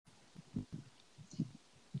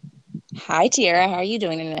Hi, Tiara. How are you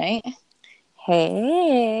doing tonight?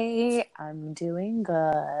 Hey, I'm doing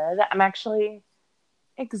good. I'm actually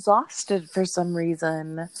exhausted for some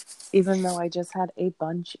reason, even though I just had a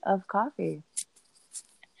bunch of coffee.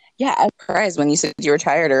 Yeah, I was surprised when you said you were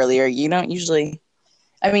tired earlier. You don't usually,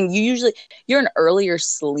 you're an earlier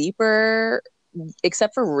sleeper,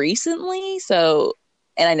 except for recently. So,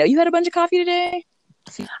 and I know you had a bunch of coffee today.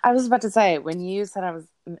 I was about to say, when you said I was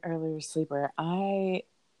an earlier sleeper, I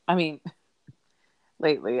mean,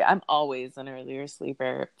 lately, I'm always an earlier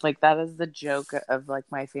sleeper. Like, that is the joke of, like,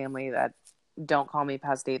 my family that don't call me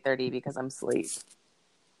past 8:30 because I'm asleep.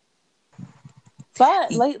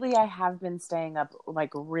 But lately, I have been staying up, like,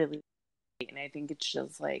 really late, and I think it's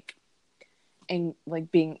just, like,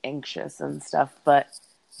 being anxious and stuff, but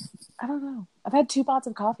I don't know. I've had 2 pots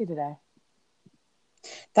of coffee today.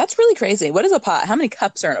 That's really crazy. What is a pot? How many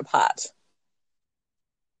cups are in a pot?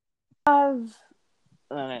 I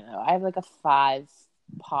don't know. I have like a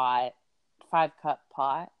pot, 5 cup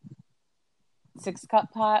pot, 6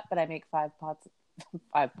 cup pot, but I make 5 pots,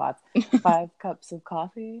 5 pots, 5 cups of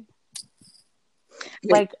coffee.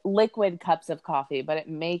 Like liquid cups of coffee, but it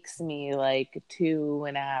makes me like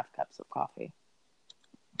 2.5 cups of coffee.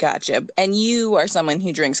 Gotcha. And you are someone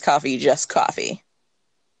who drinks coffee, just coffee,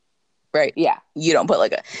 right? Yeah. You don't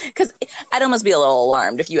put because I'd almost be a little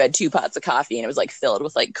alarmed if you had 2 pots of coffee and it was like filled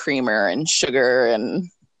with like creamer and sugar and.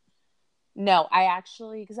 No, I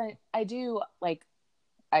actually, because I do like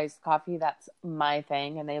iced coffee. That's my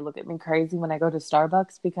thing. And they look at me crazy when I go to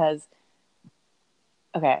Starbucks because,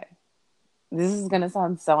 okay, this is going to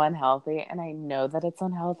sound so unhealthy, and I know that it's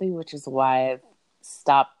unhealthy, which is why I've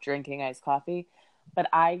stopped drinking iced coffee. But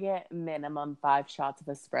I get minimum 5 shots of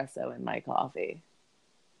espresso in my coffee.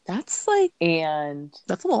 That's a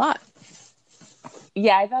lot.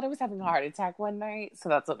 Yeah, I thought I was having a heart attack one night, so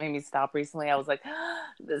that's what made me stop recently. I was like,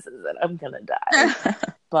 this is it. I'm going to die.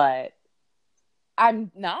 But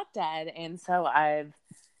I'm not dead, and so I've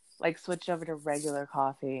like switched over to regular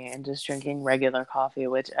coffee and just drinking regular coffee,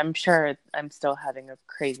 which I'm sure I'm still having a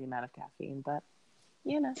crazy amount of caffeine, but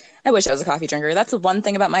you know. I wish I was a coffee drinker. That's the one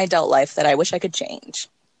thing about my adult life that I wish I could change.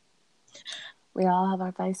 We all have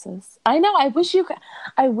our vices. I know. I wish you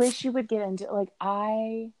would get into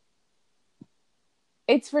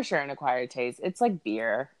it's for sure an acquired taste. It's like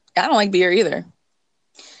beer. I don't like beer either.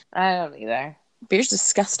 I don't either. Beer's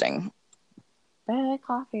disgusting. But I like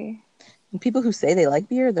coffee. And people who say they like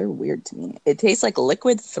beer, they're weird to me. It tastes like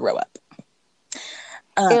liquid throw up.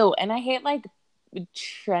 Ew, and I hate like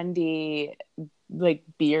trendy like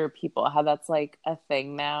beer people, how that's like a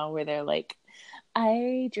thing now where they're like,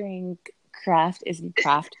 I drink craft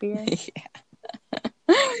beer. Yeah.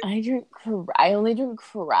 I only drink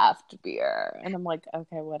craft beer, and I'm like,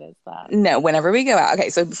 okay, what is that? No, whenever we go out. Okay,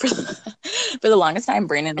 so for the longest time,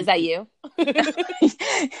 Brandon. Is that you?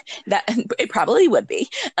 That it probably would be.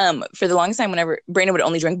 For the longest time, whenever Brandon would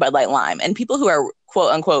only drink Bud Light Lime, and people who are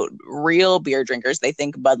quote unquote real beer drinkers, they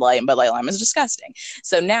think Bud Light and Bud Light Lime is disgusting.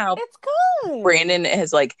 So now it's good. Brandon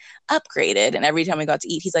has like upgraded, and every time we go out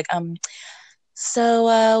to eat, he's like,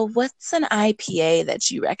 so what's an IPA that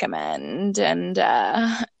you recommend? And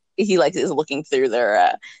he like is looking through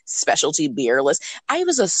their specialty beer list. I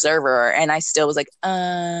was a server and I still was like,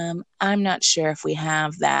 I'm not sure if we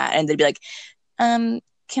have that. And they'd be like, can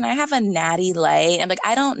I have a Natty Light? I'm like,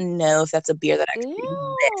 I don't know if that's a beer that actually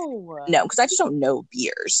exists. No, because I just don't know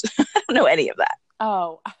beers. I don't know any of that.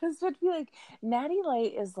 Oh, I was about to be like, Natty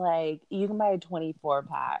Light is like, you can buy a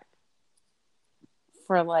 24-pack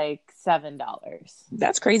for like $7.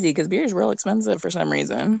 That's crazy because beer is real expensive for some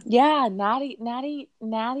reason. Yeah, Natty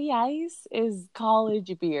Ice is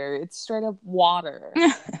college beer. It's straight up water.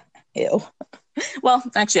 Ew. Well,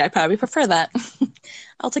 actually, I probably prefer that.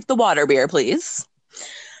 I'll take the water beer, please.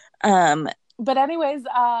 But anyways,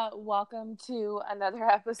 welcome to another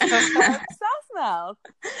episode of Sauce Mouth.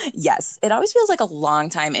 Yes, it always feels like a long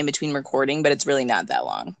time in between recording, but it's really not that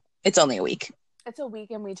long. It's only a week. It's a week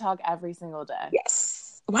and we talk every single day. Yes.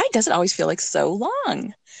 Why does it always feel like so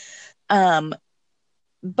long?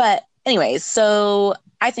 But anyways, so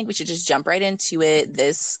I think we should just jump right into it.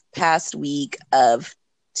 This past week of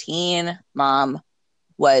Teen Mom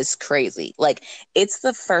was crazy. Like, it's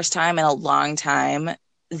the first time in a long time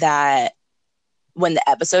that when the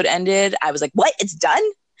episode ended, I was like, what? It's done?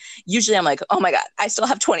 Usually I'm like, oh my God, I still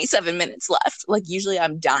have 27 minutes left. Like, usually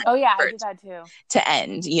I'm done. Oh yeah, I did that too. To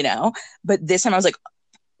end, you know? But this time I was like,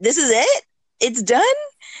 this is it? It's done?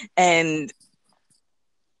 And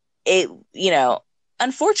it,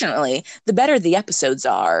 unfortunately, the better the episodes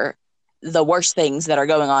are, the worse things that are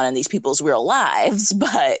going on in these people's real lives.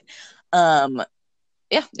 But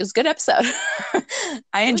Yeah, it was a good episode. I It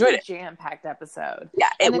was enjoyed a it. jam-packed episode. Yeah,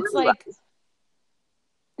 it And it's really like was.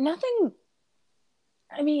 nothing,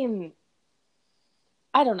 I mean,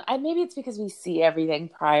 I don't know. Maybe it's because we see everything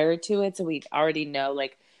prior to it, so we already know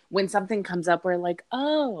like when something comes up, we're like,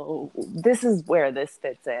 oh, this is where this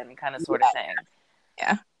fits in, kind of sort of Yeah, thing.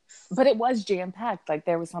 yeah. But it was jam packed. Like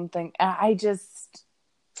there was something. I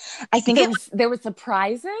think it was, There were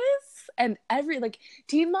surprises, and like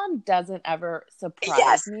Teen Mom doesn't ever yes,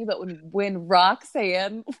 surprise me, but when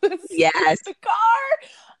Roxanne was in yes. the car,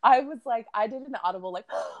 I was like, I did an audible like,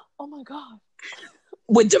 oh my god,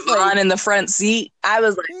 With Devon like in the front seat, I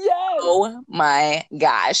was like, yes, oh my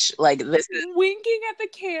gosh, like this is. winking at the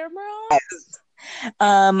camera.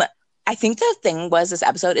 Um, I think the thing was this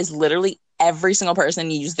episode is literally every single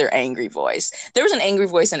person used their angry voice. There was an angry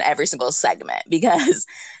voice in every single segment because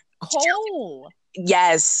Cole.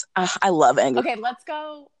 yes, I love angry. Okay, let's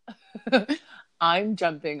go. I'm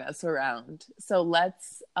jumping us around. So I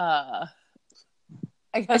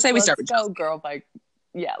I guess say we start let's with go Chelsea. girl by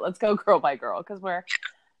let's go girl by girl because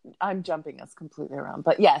I'm jumping us completely around.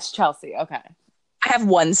 But yes, Chelsea. Okay. I have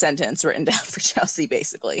one sentence written down for Chelsea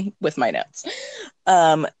basically with my notes.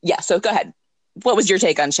 Yeah, so go ahead. What was your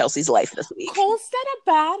take on Chelsea's life this week? Cole said a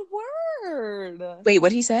bad word. Wait, what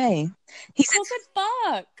did he say? He said, Cole said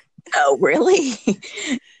fuck. "Oh, really?"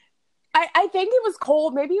 I think it was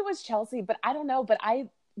Cole. Maybe it was Chelsea, but I don't know. But I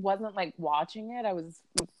wasn't like watching it. I was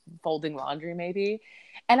folding laundry maybe.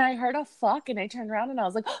 And I heard a fuck and I turned around and I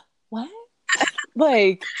was like, what?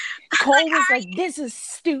 Like Cole was like, this is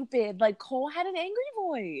stupid. Like Cole had an angry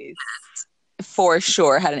voice. For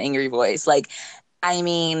sure had an angry voice. Like, I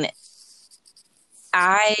mean,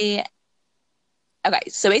 I okay,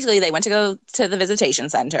 so basically they went to go to the visitation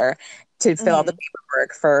center to fill out the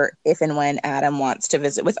paperwork for if and when Adam wants to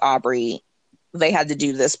visit with Aubrey. They had to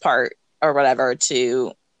do this part or whatever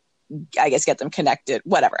to, I guess, get them connected,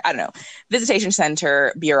 whatever. I don't know. Visitation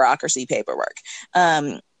center, bureaucracy, paperwork.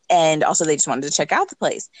 And also they just wanted to check out the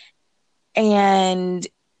place. And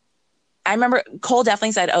I remember Cole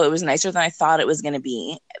definitely said, oh, it was nicer than I thought it was going to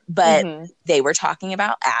be. But they were talking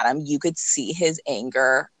about Adam. You could see his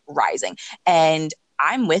anger rising. And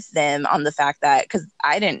I'm with them on the fact that, because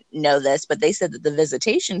I didn't know this, but they said that the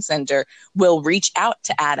visitation center will reach out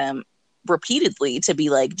to Adam repeatedly to be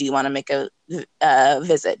like, do you want to make a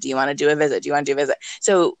visit? Do you want to do a visit? Do you want to do a visit?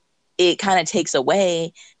 So it kind of takes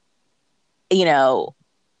away, you know,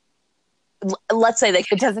 let's say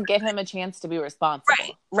it doesn't give him a chance to be responsible.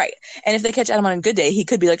 Right. And if they catch Adam on a good day, he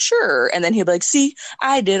could be like, sure. And then he'll be like, see,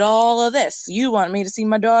 I did all of this. You want me to see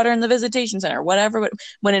my daughter in the visitation center, whatever.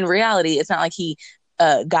 When in reality, it's not like he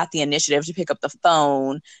got the initiative to pick up the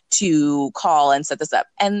phone to call and set this up.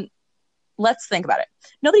 And let's think about it.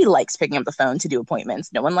 Nobody likes picking up the phone to do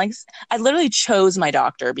appointments. No one likes. I literally chose my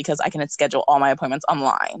doctor because I can schedule all my appointments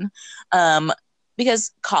online.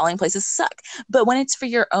 Because calling places suck. But when it's for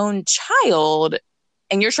your own child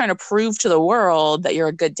and you're trying to prove to the world that you're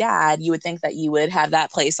a good dad, you would think that you would have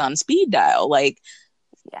that place on speed dial. Like,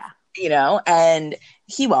 yeah, you know, and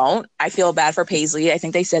he won't. I feel bad for Paisley. I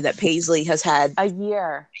think they said that Paisley has had a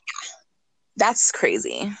year. That's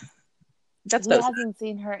crazy. He hasn't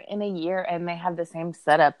seen her in a year, and they have the same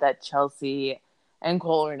setup that Chelsea and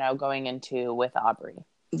Cole are now going into with Aubrey.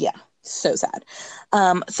 Yeah, so sad.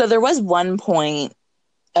 So there was one point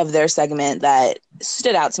of their segment that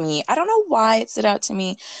stood out to me. I don't know why it stood out to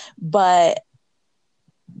me, but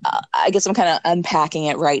I guess I'm kind of unpacking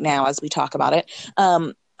it right now as we talk about it.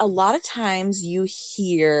 A lot of times you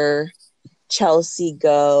hear Chelsea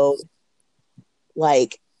go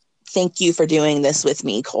like, thank you for doing this with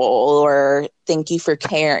me, Cole, or thank you for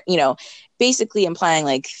caring, you know, basically implying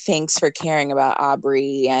like, thanks for caring about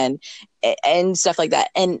Aubrey and stuff like that.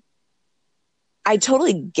 And I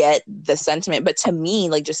totally get the sentiment, but to me,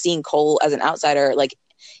 like just seeing Cole as an outsider, like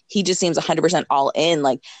he just seems 100% all in,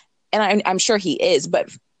 like, and I'm sure he is, but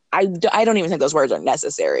I don't even think those words are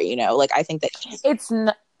necessary, you know, like I think that it's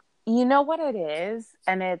not, you know what it is,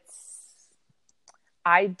 and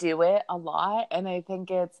I do it a lot, and I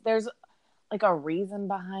think there's like a reason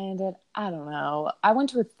behind it. I don't know. I went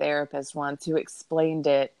to a therapist once who explained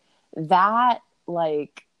it that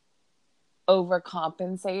like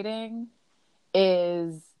overcompensating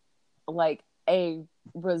is like a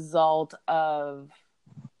result of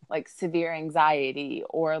like severe anxiety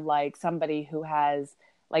or like somebody who has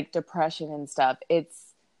like depression and stuff.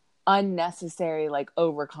 It's unnecessary, like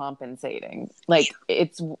overcompensating. Like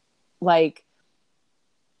it's like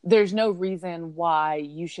there's no reason why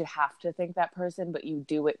you should have to thank that person, but you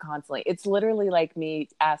do it constantly. It's literally like me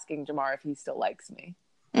asking Jamar if he still likes me.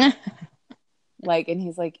 Like, and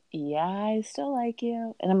he's like, yeah, I still like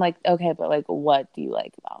you. And I'm like, okay, but like, what do you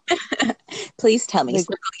like about me? Please tell me, Like,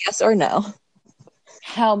 yes or no.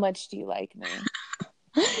 how much do you like me?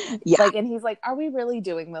 Yeah. Like, and he's like, are we really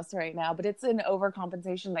doing this right now? But it's an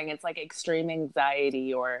overcompensation thing. It's like extreme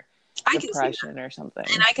anxiety or I can see depression or something.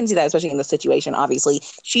 And I can see that, especially in this situation. Obviously,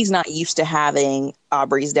 she's not used to having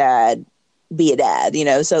Aubrey's dad be a dad,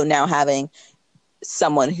 so now having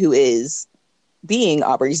someone who is being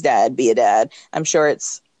Aubrey's dad be a dad, I'm sure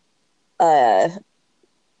it's,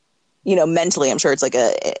 mentally, I'm sure it's like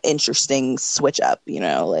a interesting switch up,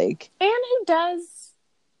 like. And who does,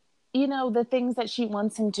 the things that she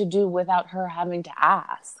wants him to do without her having to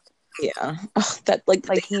ask. Yeah. Ugh, that, like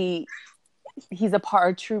he's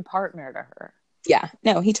a true partner to her. Yeah,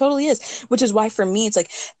 no, he totally is. Which is why for me, it's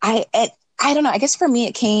like, I don't know. I guess for me,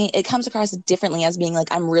 it comes across differently as being like,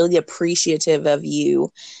 I'm really appreciative of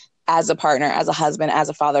you as a partner, as a husband, as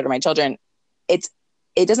a father to my children.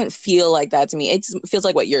 It doesn't feel like that to me. It feels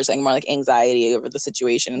like what you're saying, more like anxiety over the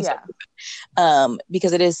situation and Yeah. stuff.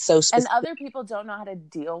 Because it is so specific. And other people don't know how to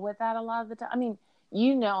deal with that a lot of the time. I mean,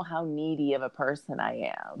 you know how needy of a person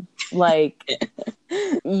I am. Like,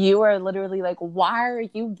 you are literally like, why are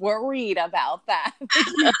you worried about that?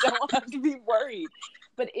 You don't have to be worried.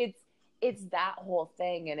 But it's that whole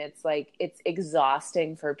thing, and it's like, it's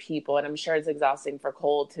exhausting for people, and I'm sure it's exhausting for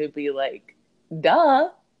Cole to be like, duh,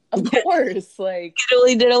 of course, like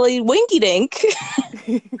diddly diddly winky dink.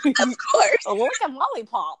 Of course. Look at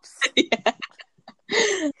lollipops. Yeah.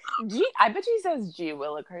 I bet he says G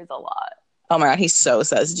Willikers a lot. Oh my god, he so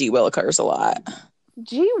says G Willikers a lot.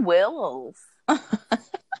 G Wills.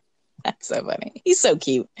 That's so funny. He's so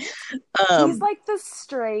cute. He's like the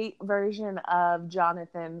straight version of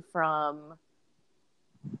Jonathan from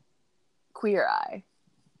Queer Eye.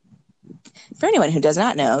 For anyone who does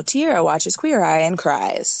not know, Tiara watches Queer Eye and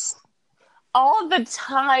cries. All the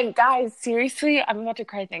time. Guys, seriously, I'm about to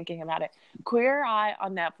cry thinking about it. Queer Eye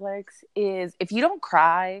on Netflix is, if you don't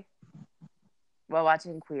cry while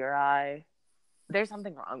watching Queer Eye, there's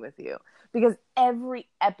something wrong with you. Because every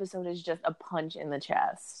episode is just a punch in the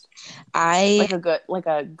chest. Like a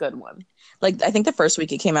good one. Like, I think the first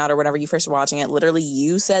week it came out or whenever you first were watching it, literally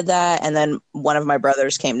you said that, and then one of my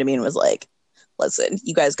brothers came to me and was like, listen,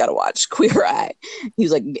 you guys got to watch Queer Eye. He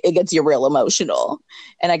was like, it gets you real emotional.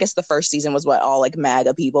 And I guess the first season was all like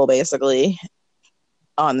MAGA people basically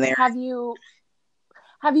on there. Have you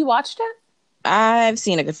watched it? I've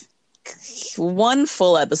seen one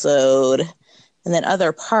full episode and then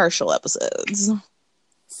other partial episodes.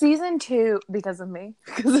 Season 2, because of me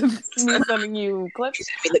sending you clips.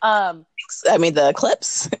 The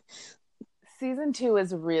clips. Season 2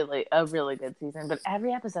 is really a really good season, but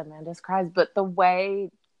every episode, man, just cries. But the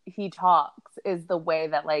way he talks is the way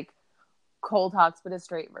that like Cole talks, but a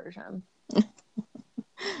straight version.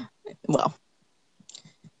 Well,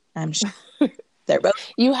 I'm sure they're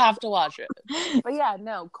both. You have to watch it. But yeah,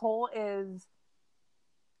 no, Cole is.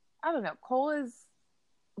 I don't know. Cole is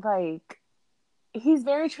like, he's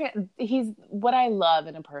very he's what I love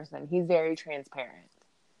in a person. He's very transparent.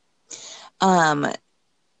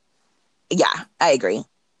 Yeah, I agree.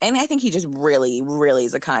 And I think he just really, really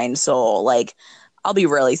is a kind soul. Like, I'll be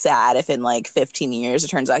really sad if in like 15 years it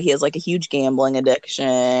turns out he has like a huge gambling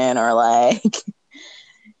addiction or like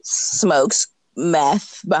smokes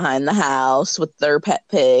meth behind the house with their pet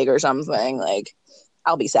pig or something. Like,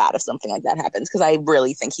 I'll be sad if something like that happens because I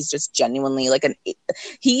really think he's just genuinely like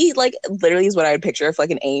he like literally is what I would picture if like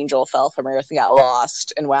an angel fell from earth and got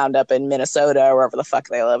lost and wound up in Minnesota or wherever the fuck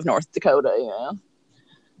they live, North Dakota,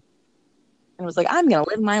 and was like, I'm gonna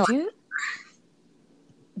live my life.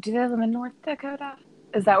 Do they live in North Dakota?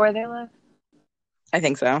 Is that where they live? I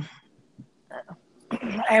think so.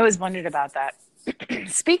 I always wondered about that.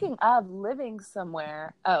 Speaking of living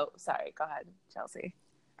somewhere, oh, sorry, go ahead, Chelsea.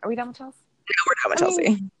 Are we done with Chelsea? No, we're done with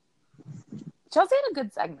Chelsea. Chelsea had a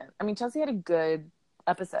good segment. I mean, Chelsea had a good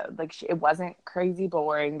episode. Like, it wasn't crazy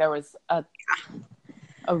boring. There was a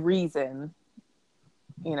reason.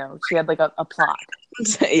 She had like a plot.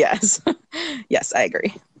 Yes. Yes, I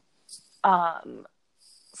agree.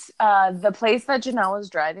 The place that Janelle was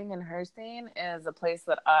driving in her scene is a place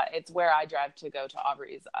that it's where I drive to go to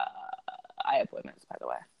Aubrey's eye appointments, by the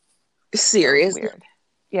way. Seriously? Weird.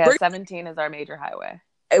 Yeah, 17 is our major highway.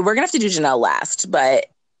 We're going to have to do Janelle last, but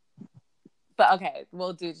okay,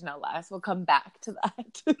 we'll do Janelle last. We'll come back to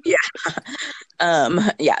that. Yeah.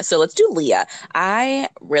 Yeah, so let's do Leah. I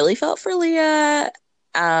really felt for Leah.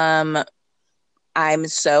 I'm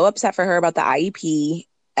so upset for her about the IEP,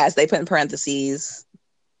 as they put in parentheses.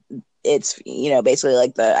 It's, basically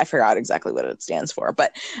like I forgot exactly what it stands for,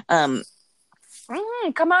 but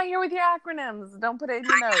Come out here with your acronyms. Don't put it in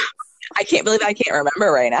your notes. I can't believe I can't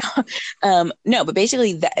remember right now. No, but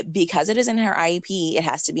basically, because it is in her IEP, it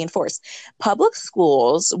has to be enforced. Public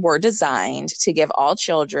schools were designed to give all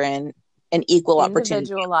children an equal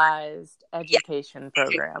opportunity. Individualized Yeah, education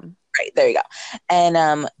program. right there you go.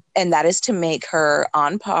 And that is to make her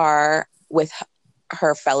on par with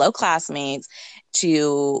her fellow classmates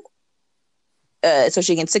to so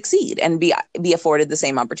she can succeed and be afforded the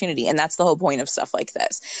same opportunity. And that's the whole point of stuff like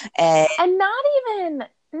this. And not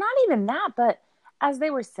even that, but as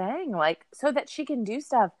they were saying, like, so that she can do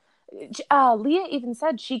stuff. Leah even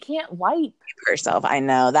said she can't wipe. Herself, I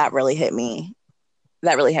know that really hit me.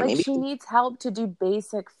 That really hit Like, me. she needs help to do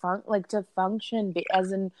basic to function,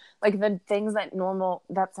 as in, like, the things that normal,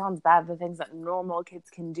 that sounds bad, the things that normal kids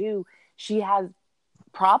can do, she has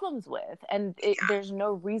problems with. And there's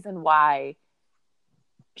no reason why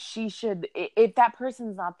she should, if that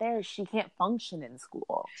person's not there, she can't function in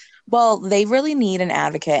school. Well, they really need an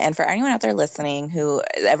advocate. And for anyone out there listening who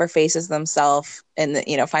ever faces themselves and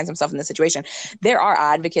finds themselves in this situation, there are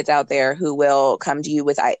advocates out there who will come to you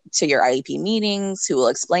to your IEP meetings, who will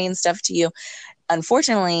explain stuff to you.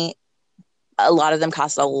 Unfortunately, a lot of them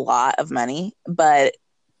cost a lot of money, but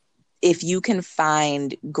if you can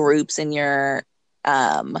find groups in your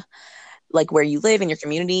like where you live in your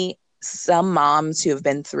community, some moms who have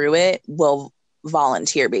been through it will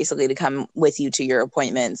volunteer basically to come with you to your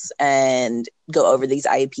appointments and go over these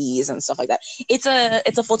IEPs and stuff like that. It's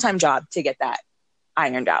a full-time job to get that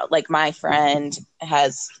ironed out. Like, my friend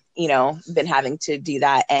has, been having to do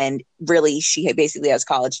that, and really she basically has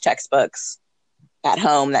college textbooks at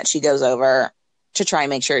home that she goes over to try and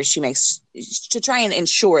make sure to try and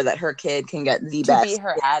ensure that her kid can get the best. To be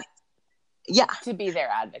her to be their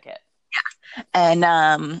advocate. Yeah.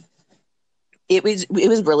 And it was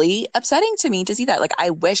really upsetting to me to see that. Like,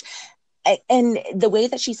 I wish, and the way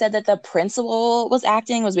that she said that the principal was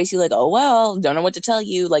acting was basically like, oh, well, don't know what to tell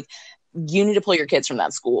you. Like, you need to pull your kids from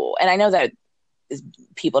that school. And I know that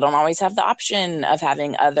people don't always have the option of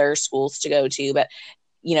having other schools to go to, but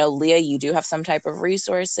Leah, you do have some type of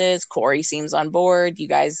resources. Corey seems on board. You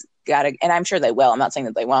guys gotta, and I'm sure they will. I'm not saying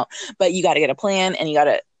that they won't, but you got to get a plan and you got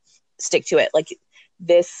to stick to it. Like,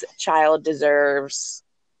 this child deserves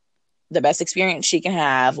the best experience she can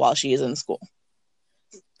have while she is in school.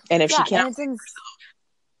 And if she can't,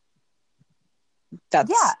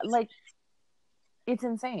 it's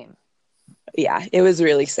insane. Yeah, it was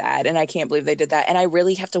really sad. And I can't believe they did that. And I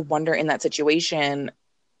really have to wonder in that situation,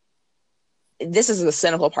 this is the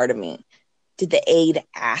cynical part of me. Did the aide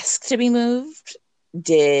ask to be moved? No,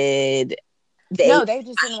 they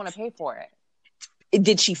just didn't want to pay for it.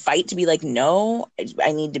 Did she fight to be like, no,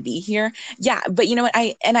 I need to be here? Yeah, but you know what?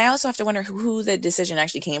 I also have to wonder who the decision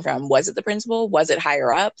actually came from. Was it the principal? Was it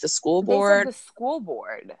higher up, the school board? They said the school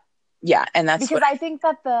board. Yeah, and that's because I think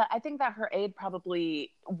that her aide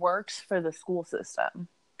probably works for the school system.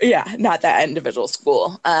 Yeah, not that individual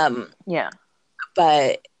school. Yeah,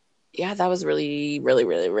 but yeah, that was really, really,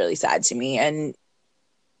 really, really sad to me. And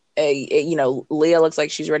Leah looks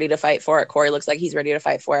like she's ready to fight for it. Corey looks like he's ready to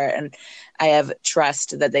fight for it. And I have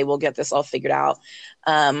trust that they will get this all figured out.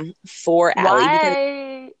 For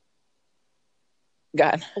Allie,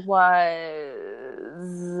 God, was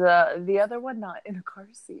the other one not in a car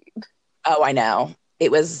seat? Oh, I know.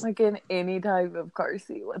 It was like in any type of car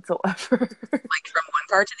seat whatsoever. Like, from one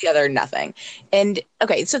car to the other, nothing. And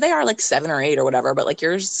okay, so they are like 7 or 8 or whatever, but like,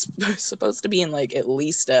 you're supposed to be in like at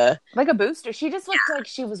least a booster. She just looked like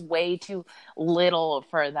she was way too little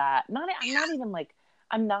for that. I'm not even like,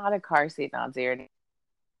 I'm not a car seat Nazi or anything.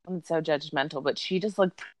 I'm so judgmental, but she just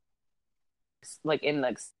looked like in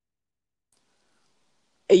the.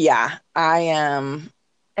 Yeah, I am.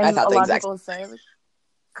 And I thought a lot of people say like,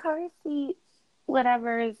 car seat,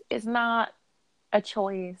 whatever, is not a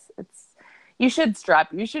choice. You should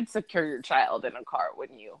secure your child in a car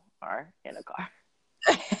when you are in a car.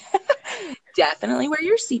 Definitely wear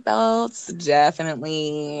your seatbelts.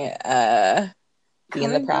 Definitely be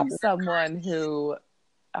in the proper. Someone who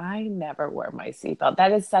I never wear my seatbelt.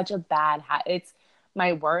 That is such a bad habit. It's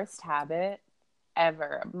my worst habit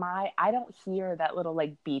ever. I don't hear that little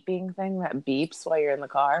like beeping thing that beeps while you're in the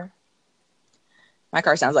car. My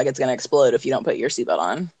car sounds like it's going to explode if you don't put your seatbelt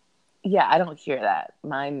on. Yeah, I don't hear that.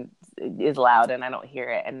 Mine is loud and I don't hear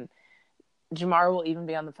it. And Jamar will even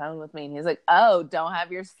be on the phone with me and he's like, oh, don't have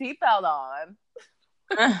your seatbelt on.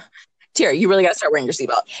 Tara, you really got to start wearing your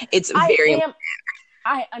seatbelt. It's very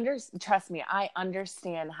important. Trust me, I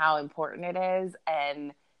understand how important it is.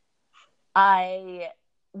 And I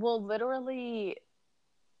will literally,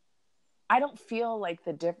 I don't feel like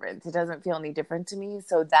the difference. It doesn't feel any different to me.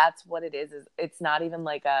 So that's what it is it's not even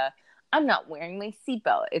like I'm not wearing my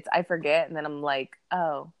seatbelt. It's I forget and then I'm like,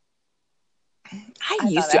 oh, I I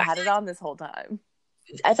thought used I to. had it on this whole time.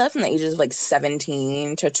 I thought from the ages of like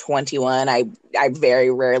 17 to 21, I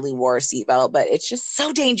very rarely wore a seatbelt, but it's just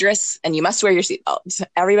so dangerous, and you must wear your seatbelt.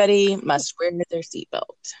 Everybody must wear their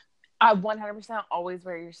seatbelt. I 100% always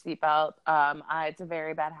wear your seatbelt. It's a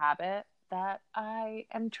very bad habit that I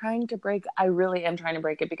am trying to break. I really am trying to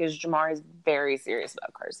break it because Jamar is very serious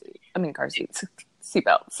about car seats,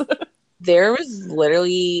 seatbelts. There was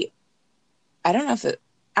literally, I don't know if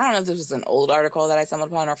this was an old article that I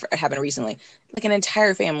stumbled upon or if it happened recently. Like an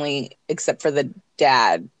entire family, except for the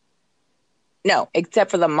dad. No,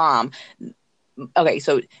 except for the mom. Okay,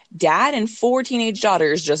 so dad and 4 teenage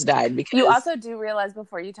daughters just died because You also do realize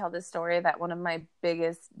before you tell this story that one of my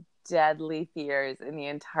biggest deadly fears in the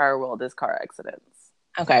entire world is car accidents.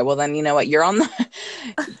 Okay, well then you know what? You're on the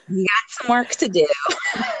you got some work to do.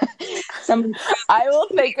 I will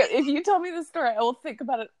think if you tell me the story, I will think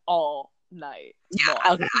about it all night. Yeah,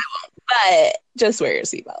 okay, I won't. But just wear your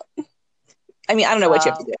seatbelt. I mean, I don't know what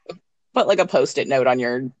you have to do. Put like a post-it note on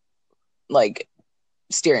your like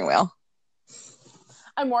steering wheel.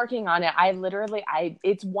 I'm working on it.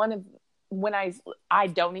 It's one of when I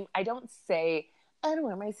don't say I don't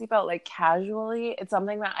wear my seatbelt like casually. It's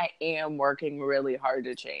something that I am working really hard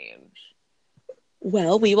to change.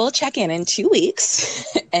 Well, we will check in 2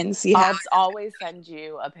 weeks and see how. I'll always send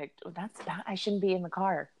you a picture. That's bad. I shouldn't be in the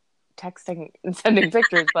car texting and sending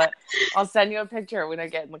pictures, but I'll send you a picture when I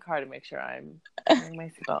get in the car to make sure I'm wearing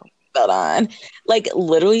my seatbelt. On. Like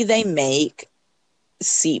literally they make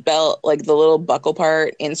seatbelt, like the little buckle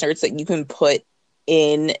part inserts that you can put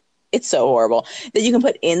in. It's so horrible that you can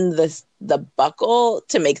put in the buckle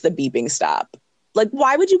to make the beeping stop. Like,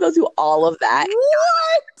 why would you go through all of that?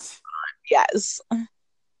 What? Yes.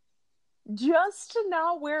 Just to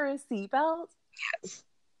not wear a seatbelt? Yes.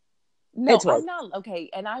 No, I'm not. Okay,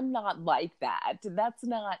 and I'm not like that. That's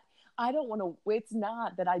not. I don't want to. It's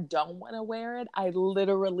not that I don't want to wear it. I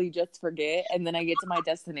literally just forget, and then I get to my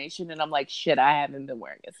destination, and I'm like, "Shit, I haven't been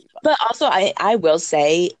wearing a seatbelt." But also, I will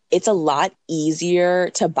say it's a lot easier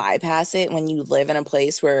to bypass it when you live in a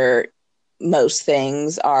place where most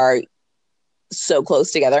things are so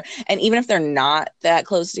close together, and even if they're not that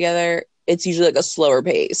close together, it's usually like a slower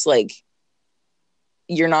pace. Like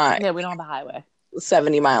you're not. Yeah, we don't have a highway.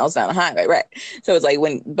 70 miles down a highway, right? So it's like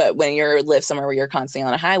when you live somewhere where you're constantly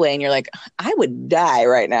on a highway and you're like, I would die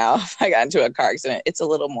right now if I got into a car accident. It's a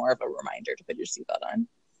little more of a reminder to put your seatbelt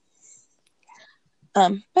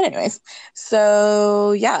on. But anyways,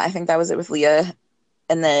 so yeah, I think that was it with Leah,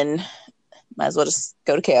 and then might as well just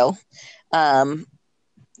go to Kale.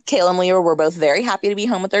 Kale and Leah were both very happy to be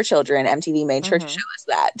home with their children. MTV made sure to show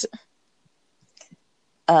us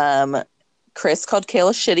that. Chris called Kale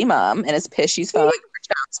a shitty mom and is pissed she's filing for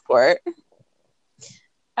child support.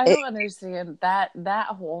 I don't understand that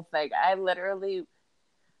whole thing. I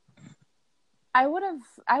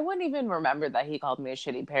wouldn't even remember that he called me a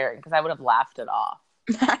shitty parent because I would have laughed it off.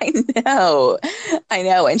 I know.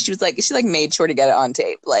 And she made sure to get it on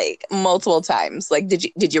tape like multiple times. Like,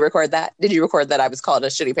 did you record that? Did you record that I was called a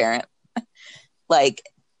shitty parent? Like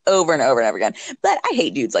over and over and over again. But I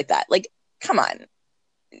hate dudes like that. Like, come on.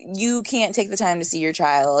 You can't take the time to see your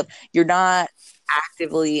child. You're not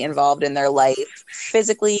actively involved in their life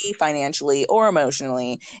physically, financially, or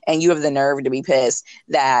emotionally, and you have the nerve to be pissed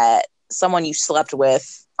that someone you slept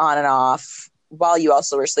with on and off while you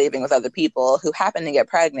also were sleeping with other people who happened to get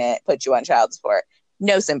pregnant put you on child support.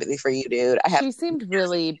 No sympathy for you, dude. She seemed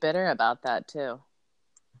really bitter about that too.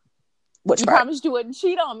 Which you part? Promised you wouldn't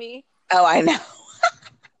cheat on me. Oh, I know.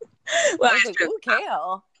 Well, I was like, ooh,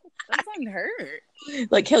 Kale. That sounded hurt.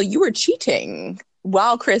 Like, Kale, you were cheating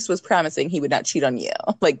while Chris was promising he would not cheat on you.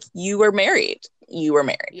 Like, you were married.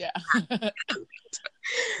 Yeah.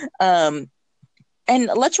 And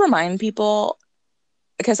let's remind people,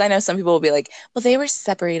 because I know some people will be like, well, they were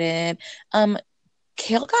separated.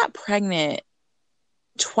 Kale got pregnant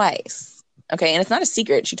twice. Okay. And it's not a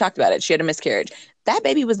secret. She talked about it. She had a miscarriage. That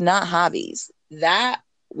baby was not Javi's. That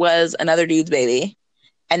was another dude's baby.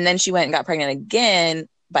 And then she went and got pregnant again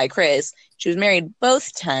by Chris. She was married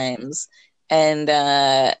both times. And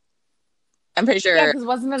I'm pretty sure. Yeah, because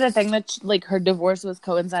wasn't it a thing that like her divorce was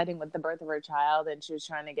coinciding with the birth of her child, and she was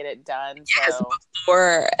trying to get it done? Yes, so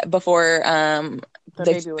before the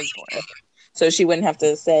baby was born, so she wouldn't have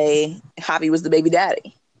to say Javi was the baby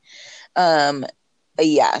daddy.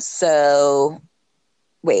 Yeah. So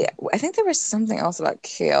wait, I think there was something else about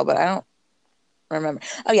Kale, but I don't remember.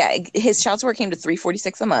 Oh yeah, his child support came to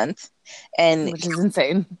 $346 a month, and which is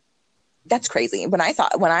insane. That's crazy. When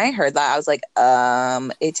I heard that, I was like,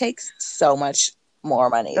 it takes so much more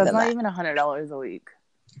money That's than not that. even $100 a week.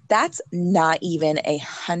 That's not even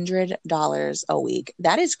 $100 a week.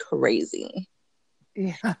 That is crazy.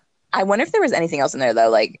 Yeah. I wonder if there was anything else in there though,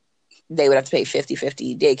 like they would have to pay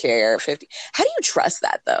 50-50 daycare 50. How do you trust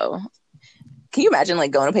that though? Can you imagine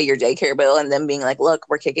like going to pay your daycare bill and then being like, look,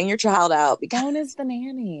 we're kicking your child out because Bone is the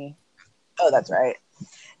nanny. oh, that's right.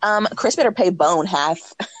 Chris better pay Bone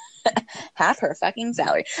half her fucking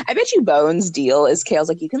salary. I bet you Bone's deal is Kale's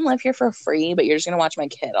like, you can live here for free, but you're just gonna watch my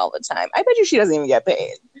kid all the time. I bet you she doesn't even get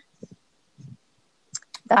paid.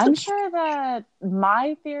 That's I'm what sure that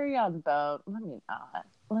my theory on Bone.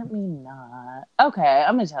 Let me not. Okay,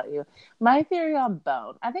 I'm gonna tell you my theory on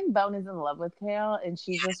Bone. I think Bone is in love with Kale, and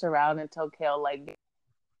she's just around until Kale like.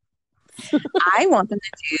 I want them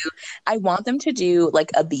to do. I want them to do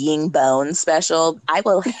like a Being Bone special. I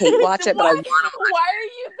will hate watch it, but I why? want to. Why are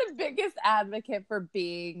you the biggest advocate for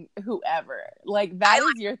being whoever? Like I that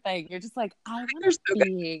like. is your thing. You're just like I want They're to so good.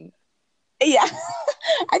 being. Yeah,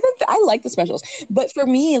 I think I like the specials, but for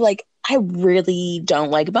me, like I really don't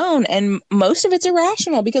like Bone, and most of it's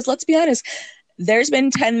irrational because let's be honest, there's been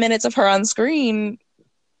 10 minutes of her on screen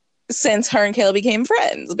since her and Kayla became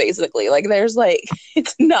friends, basically. Like there's like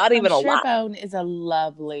it's not I'm even a sure lot. Bone is a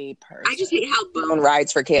lovely I just hate person. how Bone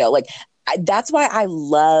rides for Kale. Like that's why I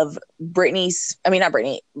love Brittany's. I mean, not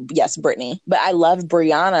Brittany. Yes, Brittany, but I love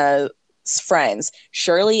Brianna's friends,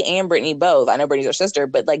 Shirley and Brittany both. I know Brittany's her sister,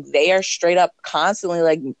 but like they are straight up constantly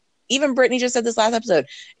like. Even Brittany just said this last episode.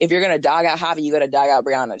 If you're gonna dog out Javi, you gotta dog out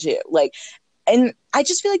Brianna too. Like, and I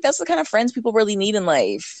just feel like that's the kind of friends people really need in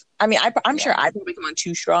life. I mean, I'm sure Yeah. I probably come on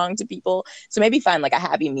too strong to people, so maybe find like a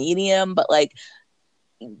happy medium. But like,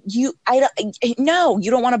 no, you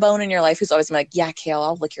don't want a Bone in your life who's always like, yeah, Kale,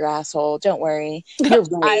 I'll lick your asshole. Don't worry, you're I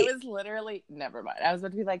right. was literally never mind. I was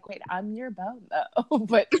about to be like, wait, I'm your Bone though,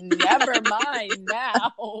 but never mind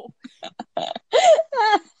now.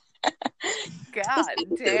 God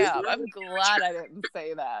damn. I'm glad I didn't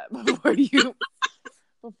say that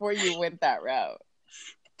before you went that route.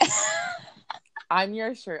 I'm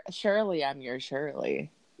your Shirley, I'm your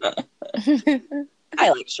Shirley. I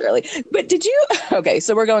like Shirley, but did you? Okay,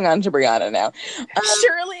 so we're going on to Brianna now.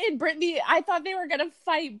 Shirley and Brittany, I thought they were gonna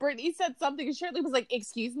fight. Brittany said something, and Shirley was like,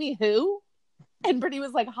 "Excuse me, who?" And Brittany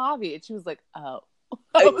was like, "Javi," and she was like, "Oh."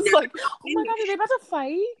 I was No, like, "Oh my god, are they about to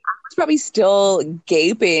fight?" I was probably still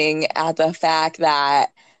gaping at the fact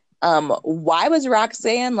that why was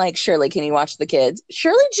Roxanne like, Shirley, can you watch the kids?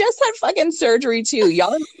 Shirley just had fucking surgery too.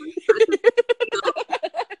 Y'all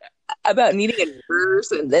about needing a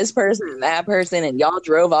nurse and this person and that person, and y'all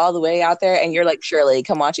drove all the way out there, and you're like, Shirley,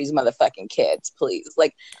 come watch these motherfucking kids, please.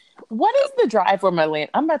 Like, What is the drive for my land?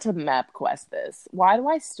 I'm about to map quest this. Why do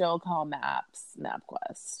I still call maps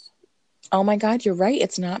MapQuest? oh my God, you're right.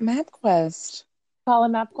 It's not MapQuest. Call it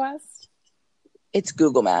MapQuest? It's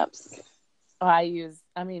Google Maps. Oh,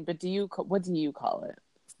 but what do you call it?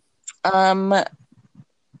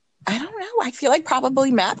 I don't know. I feel like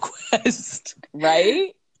probably MapQuest.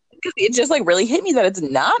 Right? Because it just like really hit me that it's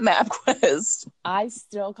not MapQuest. I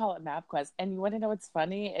still call it MapQuest. And you want to know what's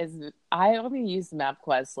funny is I only used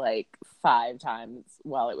MapQuest like 5 times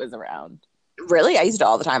while it was around. Really? I use it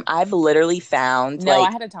all the time. I've literally found No, I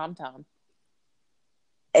like, had a TomTom.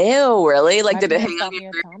 ew, really? Like, My did it parents hang bought on me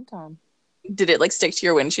a your, TomTom. did it like stick to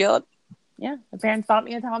your windshield? Yeah, my parents bought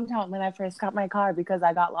me a TomTom when I first got my car because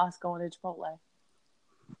I got lost going to Chipotle.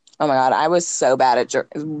 Oh my God. I was so bad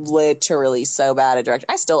at, literally so bad at direction.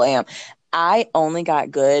 I still am. I only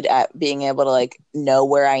got good at being able to like know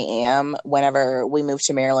where I am whenever we moved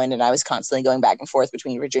to Maryland, and I was constantly going back and forth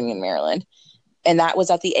between Virginia and Maryland. And that was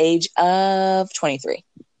at the age of 23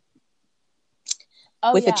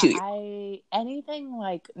 Oh with a yeah, 2 year. anything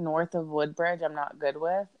like north of Woodbridge, I'm not good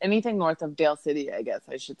with. Anything north of Dale City, I guess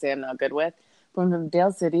I should say, I'm not good with. From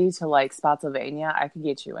Dale City to like Spotsylvania, I could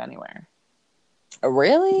get you anywhere.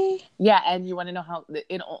 Really? Yeah, and you want to know how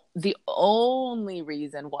the only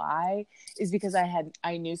reason why is because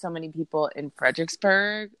I knew so many people in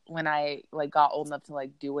Fredericksburg when I like got old enough to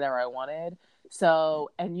like do whatever I wanted. So,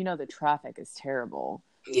 and you know the traffic is terrible.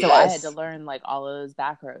 So I had to Yes. learn like all of those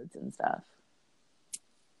back roads and stuff.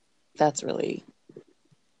 That's really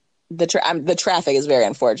the traffic is very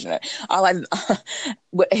unfortunate. All I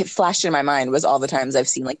what it flashed in my mind was all the times I've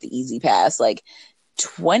seen like the Easy Pass, like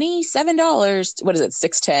 $27. What is it,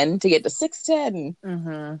 610 to get to 610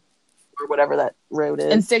 Mm-hmm. or whatever that road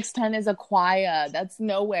And is. 610 is Aquia. That's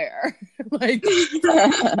nowhere. Like it's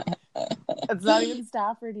not even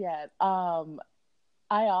Stafford yet. I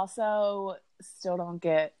also still don't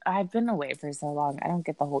get. I've been away for so long. I don't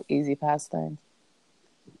get the whole Easy Pass thing.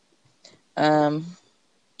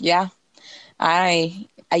 Yeah, I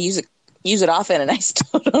use it often, and I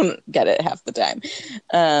still don't get it half the time.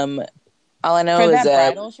 Um, all I know For is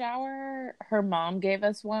that bridal shower, her mom gave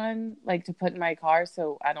us one like to put in my car,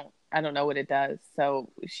 so I don't know what it does. So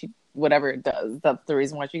she whatever it does, that's the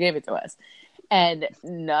reason why she gave it to us. And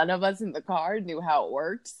none of us in the car knew how it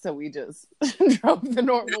worked, so we just drove the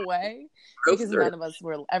normal way drove because through. none of us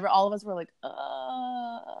were ever all of us were like,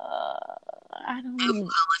 I don't.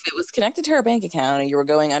 If it was connected to her bank account and you were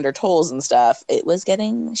going under tolls and stuff, she was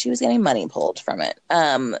getting money pulled from it.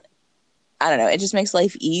 I don't know. It just makes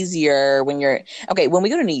life easier when you're okay. When we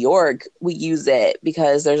go to New York, we use it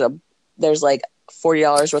because there's like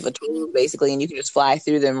 $40 worth of tolls basically, and you can just fly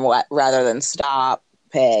through them rather than But stop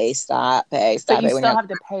you pay when still you're. have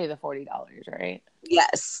to pay the $40, right?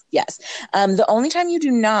 Yes, yes. The only time you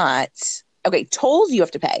do not, okay, tolls you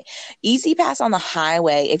have to pay. Easy Pass on the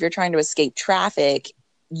highway, if you're trying to escape traffic,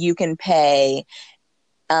 you can pay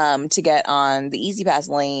to get on the Easy Pass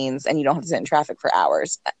lanes and you don't have to sit in traffic for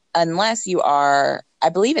hours. Unless you are, I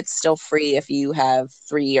believe it's still free if you have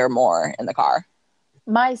three or more in the car.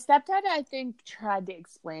 My stepdad, I think, tried to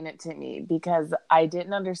explain it to me because I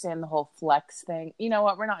didn't understand the whole flex thing. You know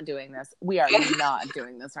what? We're not doing this. We are not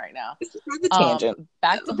doing this right now. This is not the tangent.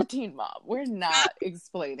 Back to the Teen Mom. We're not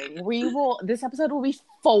explaining. This episode will be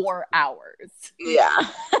 4 hours. Yeah.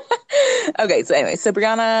 Okay, so anyway, so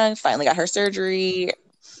Brianna finally got her surgery.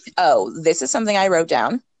 Oh, this is something I wrote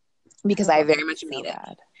down because I very much mean it.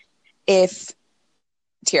 If,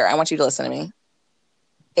 Tira, I want you to listen to me.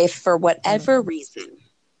 If for whatever reason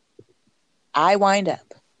I wind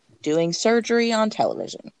up doing surgery on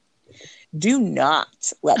television, do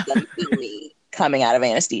not let them film me coming out of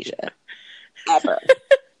anesthesia. Ever.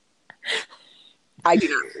 I do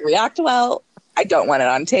not react well. I don't want it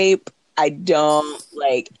on tape. I don't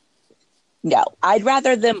no. I'd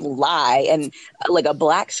rather them lie and like a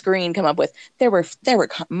black screen come up with there were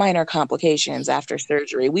minor complications after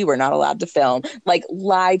surgery. We were not allowed to film. Like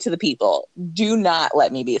lie to the people. Do not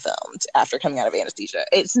let me be filmed after coming out of anesthesia.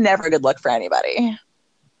 It's never a good look for anybody.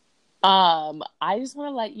 I just want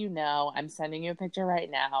to let you know, I'm sending you a picture right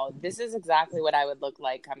now. This is exactly what I would look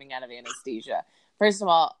like coming out of anesthesia. First of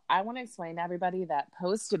all, I want to explain to everybody that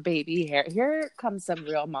post baby hair, here comes some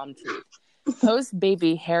real mom truth. Post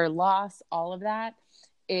baby hair loss, all of that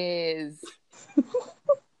is,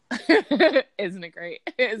 isn't it great?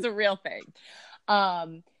 It's a real thing.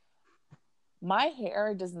 My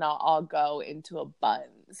hair does not all go into a bun.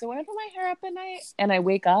 So when I put my hair up at night and I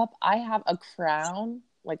wake up, I have a crown,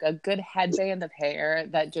 like a good headband of hair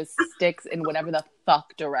that just sticks in whatever the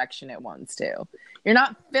fuck direction it wants to. You're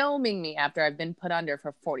not filming me after I've been put under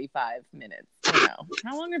for 45 minutes. You know,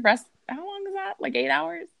 how long is that? Like 8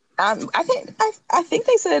 hours? I think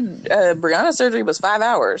they said Brianna's surgery was 5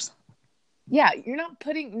 hours. Yeah, you're not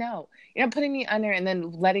putting me under and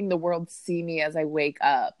then letting the world see me as I wake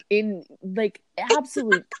up in like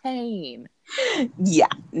absolute pain. Yeah,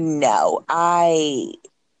 no.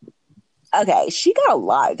 Okay, she got a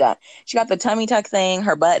lot done. She got the tummy tuck thing,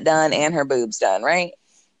 her butt done, and her boobs done, right?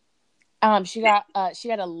 She got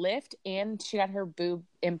a lift and she got her boob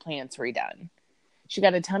implants redone. She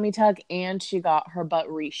got a tummy tuck and she got her butt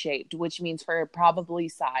reshaped, which means for probably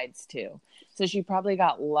sides too. So she probably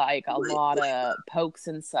got like a lot of pokes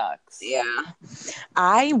and sucks. Yeah.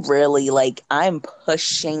 I'm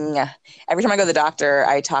pushing. Every time I go to the doctor,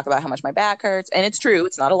 I talk about how much my back hurts. And it's true.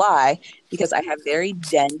 It's not a lie because I have very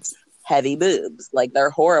dense, heavy boobs. Like they're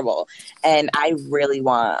horrible. And I really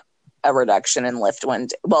want a reduction in lift when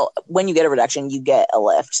you get a reduction, you get a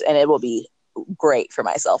lift and it will be great for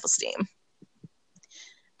my self-esteem.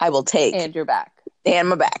 I will take. And your back. And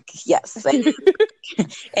my back. Yes.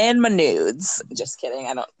 And my nudes. Just kidding.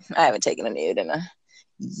 I haven't taken a nude in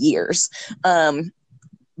years.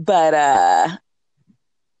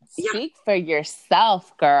 Speak for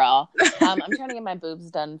yourself, girl. I'm trying to get my boobs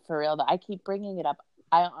done for real. I keep bringing it up.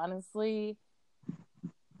 I'm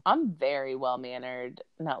very well-mannered.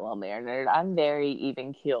 Not well-mannered. I'm very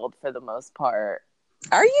even-keeled for the most part.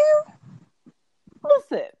 Are you?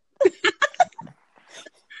 Listen.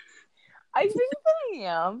 I think that I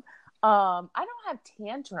am. I don't have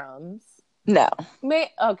tantrums. No.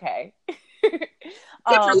 Okay.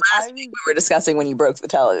 Last week we were discussing when you broke the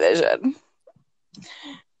television.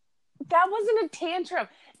 That wasn't a tantrum.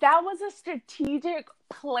 That was a strategic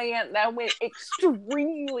plan that went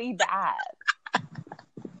extremely bad.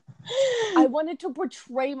 I wanted to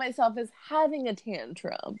portray myself as having a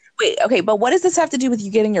tantrum. Wait, okay, but what does this have to do with you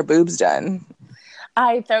getting your boobs done?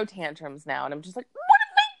 I throw tantrums now, and I'm just like, what if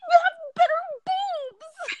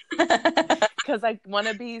I have better boobs? Because I want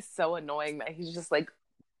to be so annoying that he's just like,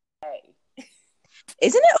 hey.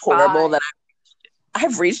 Isn't it horrible I that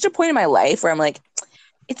I've reached a point in my life where I'm like,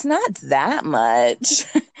 it's not that much.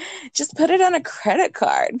 Just put it on a credit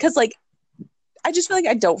card. Because, like, I just feel like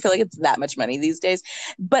I don't feel like it's that much money these days.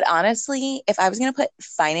 But honestly, if I was going to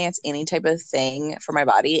finance any type of thing for my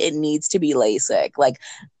body, it needs to be LASIK. Like,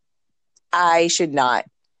 I should not,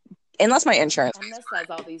 unless my insurance. Emma says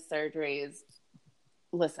all these surgeries.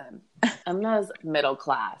 Listen, Emma's middle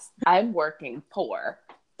class. I'm working poor.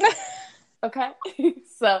 Okay?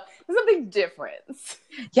 So there's a big difference.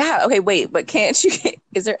 Yeah, okay, wait, but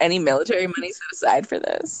is there any military money set aside for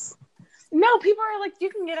this? No, people are like, you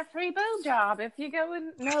can get a free boob job if you go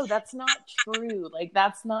in. No, that's not true. Like,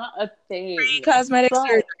 that's not a thing. Free cosmetic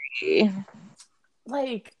surgery.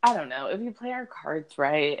 Like, I don't know. If you play our cards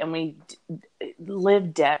right and we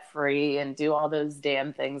live debt-free and do all those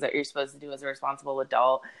damn things that you're supposed to do as a responsible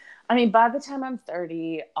adult, I mean, by the time I'm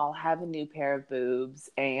 30, I'll have a new pair of boobs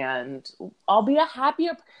and I'll be a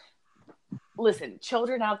happier. Listen,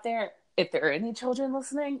 children out there, if there are any children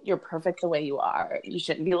listening, you're perfect the way you are. You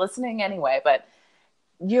shouldn't be listening anyway, but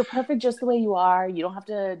you're perfect just the way you are. You don't have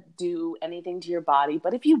to do anything to your body,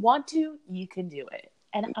 but if you want to, you can do it.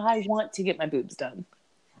 And I want to get my boobs done.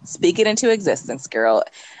 Speak it into existence, girl.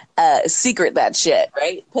 Secret that shit,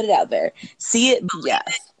 right? Put it out there. See it, believe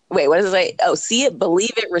it. Wait, what does it say? Oh, see it,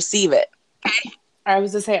 believe it, receive it. Okay? I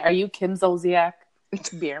was to say, are you Kim Zolciak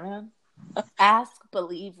Bierman? Ask,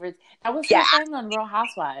 believe, that was her thing on Real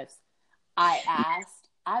Housewives. I asked,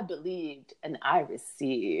 I believed, and I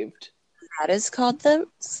received. That is called The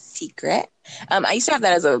Secret. I used to have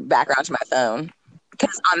that as a background to my phone.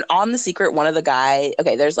 Because on The Secret, one of the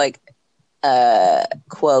there's like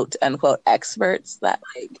quote unquote experts that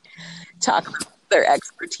like talk about their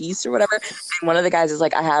expertise or whatever. And one of the guys is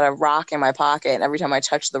like, I had a rock in my pocket, and every time I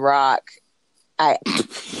touched the rock, I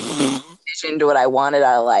envisioned what I wanted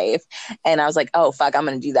out of life. And I was like, oh fuck, I'm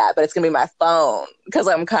gonna do that, but it's gonna be my phone because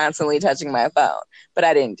I'm constantly touching my phone. But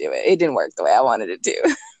I didn't do it. It didn't work the way I wanted it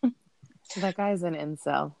to. That guy's an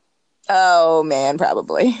incel. Oh man,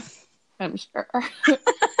 probably. I'm sure.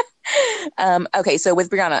 Okay, so with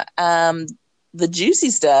Brianna, the juicy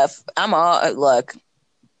stuff, look,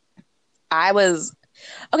 I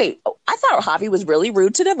thought Javi was really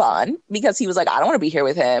rude to Devon because he was like, I don't want to be here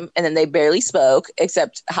with him. And then they barely spoke,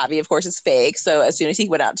 except Javi, of course, is fake. So as soon as he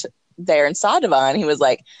went out there and saw Devon, he was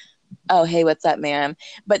like, oh, hey, what's up, man?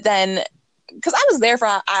 But then, because I was there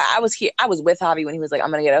I was with Javi when he was like,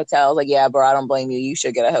 I'm going to get a hotel. I was like, yeah, bro, I don't blame you. You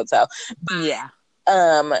should get a hotel. But, yeah.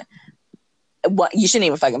 You shouldn't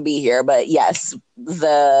even fucking be here. But yes,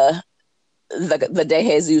 the De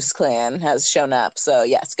Jesus clan has shown up. So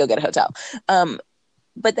yes, go get a hotel.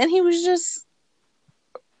 But then he was just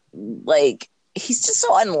like, he's just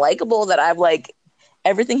so unlikable that I've like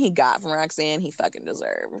everything he got from Roxanne, he fucking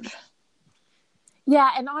deserved. Yeah,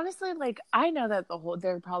 and honestly, like, I know that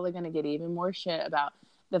they're probably going to get even more shit about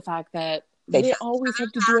the fact that they always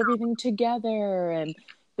have to do everything together and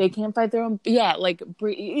they can't fight their own. Yeah, like,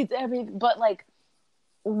 but like,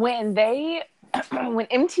 when MTV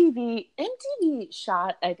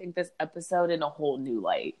shot, I think, this episode in a whole new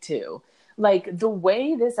light too. Like, the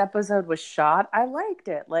way this episode was shot, I liked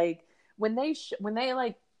it. Like, when they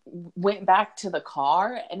like went back to the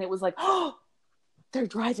car and it was like, oh, they're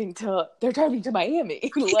driving to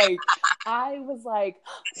Miami. Like, I was like,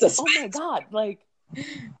 oh my God. Like,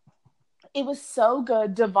 it was so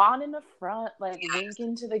good. Devon in the front, like,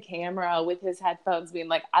 winking to the camera with his headphones being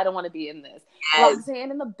like, I don't want to be in this. Yes.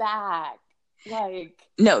 Roxanne in the back. Like,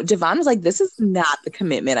 no, Devon was like, this is not the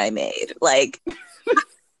commitment I made. Like,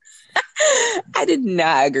 I did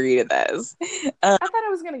not agree to this. I thought I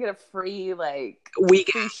was gonna get a free free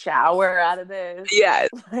shower out of this. Yeah,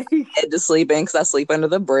 and to sleep in because I sleep under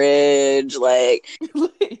the bridge. Like,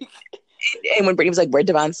 and when Brittany was like, "Where'd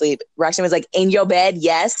Devon sleep?" Roxanne was like, "In your bed,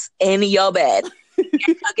 yes, in your bed,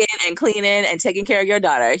 cooking and cleaning and taking care of your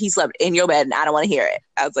daughter. He slept in your bed, and I don't want to hear it."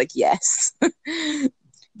 I was like, "Yes."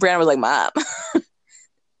 Brianna was like, "Mom,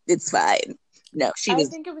 it's fine." No, I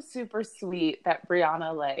think it was super sweet that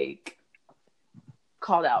Brianna like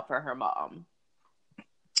called out for her mom,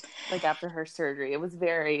 like, after her surgery. It was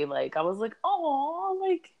very like, I was like, oh,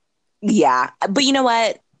 like, yeah. But you know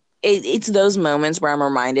what? It's those moments where I'm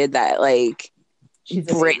reminded that like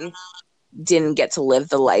Brittany didn't get to live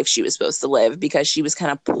the life she was supposed to live because she was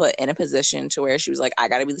kind of put in a position to where she was like, I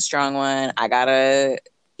gotta be the strong one. I gotta,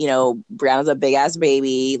 Brianna's a big ass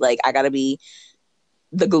baby. Like, I gotta be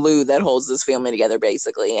the glue that holds this family together,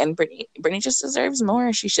 basically. And Brittany just deserves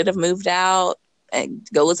more. She should have moved out and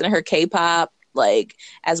go listen to her K-pop, like,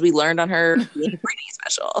 as we learned on her Brittany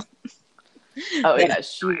special. Oh yeah,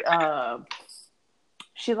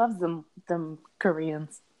 She loves them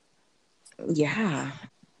Koreans. Yeah.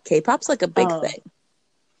 K-pop's like a big Um, thing.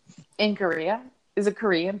 in Korea, is it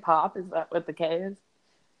Korean pop? Is that what the K is?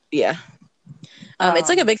 Yeah. It's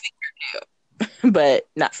like a Um, big thing here too, but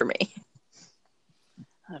not for me.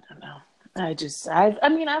 I don't know.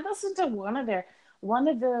 I listened to one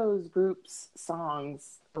of those groups'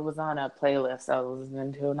 songs that was on a playlist I was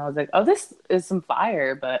listening to, and I was like, oh, this is some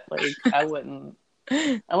fire, but like, I wouldn't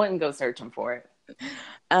go searching for it.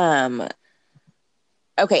 Um,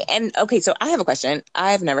 okay, so I have a question.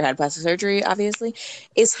 I've never had plastic surgery, obviously.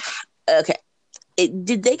 Is okay.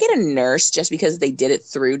 Did they get a nurse just because they did it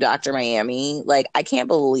through Dr. Miami? Like, I can't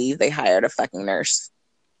believe they hired a fucking nurse.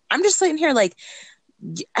 I'm just sitting here like,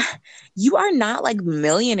 you are not like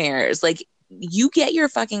millionaires. Like, you get your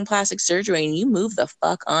fucking plastic surgery and you move the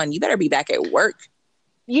fuck on. You better be back at work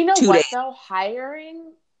You know 2 days. what though?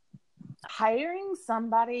 Hiring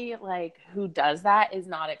somebody like who does that is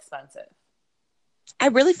not expensive. I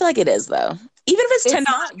really feel like it is though. Even if it's It's $10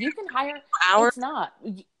 not. You can hire. per hour. It's not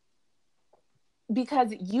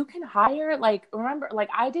because you can hire like remember like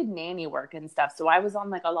I did nanny work and stuff, so I was on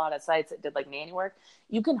like a lot of sites that did like nanny work.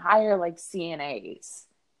 You can hire like CNAs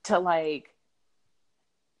to like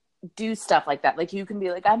do stuff like that. Like you can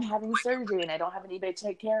be like, I'm having surgery and I don't have anybody to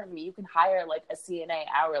take care of me. You can hire like a CNA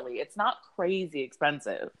hourly. It's not crazy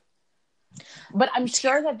expensive. But I'm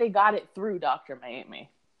sure that they got it through Dr. Miami.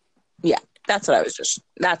 Yeah, that's what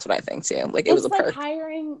I think too. Like it was It's a like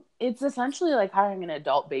perk. it's essentially like hiring an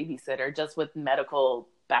adult babysitter just with medical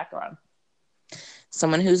background.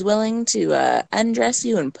 Someone who's willing to undress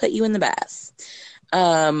you and put you in the bath.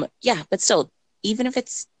 Yeah, but still, even if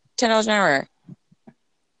it's $10 an hour,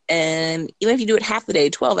 and even if you do it half the day,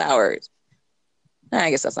 12 hours, I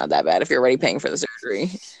guess that's not that bad if you're already paying for the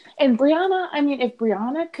surgery. And Brianna, I mean, if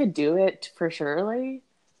Brianna could do it for Shirley,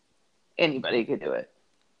 anybody could do it.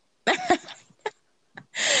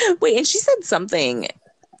 Wait, and she said something.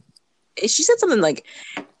 She said something like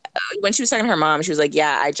when she was talking to her mom, she was like,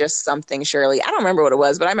 "Yeah, I just something Shirley." I don't remember what it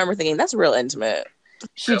was, but I remember thinking that's real intimate.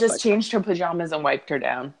 She just changed her pajamas and wiped her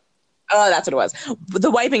down. Oh, that's what it was.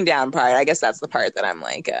 The wiping down part. I guess that's the part that I'm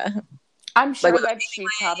like. I'm sure like, that she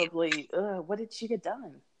probably. What did she get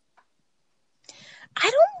done?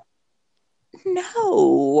 I don't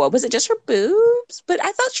know. Was it just her boobs? But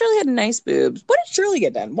I thought Shirley had nice boobs. What did Shirley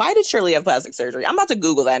get done? Why did Shirley have plastic surgery? I'm about to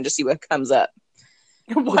Google that and just see what comes up.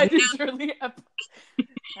 Why did Shirley have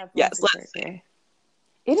Yes, plastic surgery?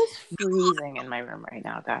 It is freezing in my room right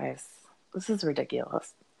now, guys. This is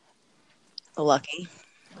ridiculous. Lucky.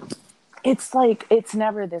 It's like it's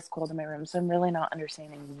never this cold in my room, so I'm really not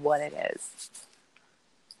understanding what it is.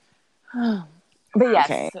 But yes,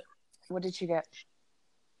 Okay. so what did you get?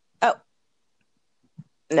 Oh,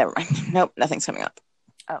 never mind. Nope, nothing's coming up.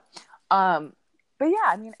 Oh, but yeah,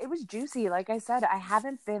 I mean, it was juicy. Like I said, I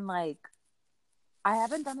haven't done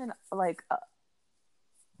an like a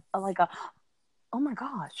oh my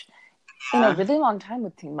gosh, in a really long time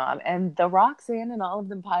with Teen Mom, and the Roxanne and all of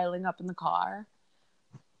them piling up in the car.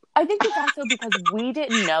 I think it's also because we did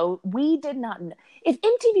not know. If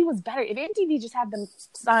MTV was better, if MTV just had them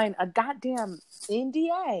sign a goddamn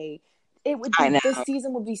NDA, this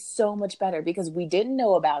season would be so much better because we didn't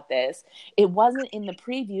know about this. It wasn't in the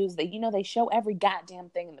previews. They show every goddamn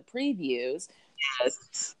thing in the previews.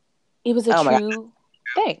 Yes. It was a true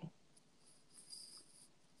thing.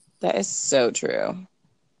 That is so true.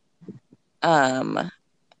 But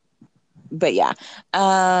yeah.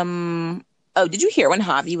 Oh, did you hear when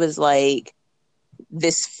Javi was like,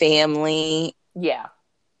 this family ruined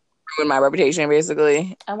my reputation,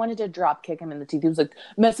 basically? I wanted to drop kick him in the teeth. He was like,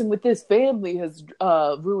 messing with this family has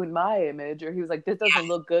ruined my image. Or he was like, this doesn't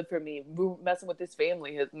look good for me. Messing with this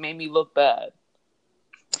family has made me look bad.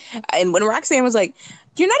 And when Roxanne was like,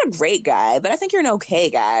 you're not a great guy, but I think you're an okay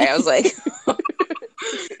guy. I was like,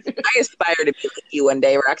 I aspire to be like you one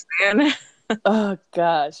day, Roxanne. Oh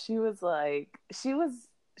gosh.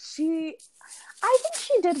 I think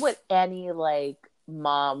she did what any like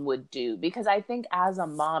mom would do, because I think as a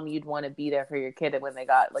mom you'd want to be there for your kid when they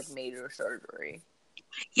got like major surgery.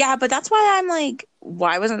 Yeah, but that's why I'm like,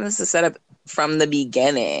 why wasn't this a setup from the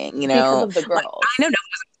beginning? You know, because of the girls. Like, I know it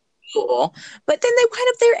wasn't cool, but then they wind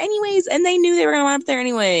up there anyways, and they knew they were gonna wind up there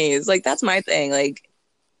anyways. Like that's my thing. Like,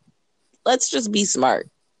 let's just be smart.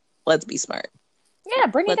 Let's be smart. Yeah,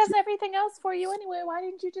 Brittany does everything else for you anyway. Why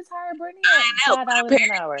didn't you just hire Brittany at $5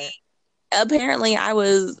 an hour? Apparently, I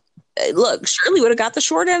was. Look, Shirley would have got the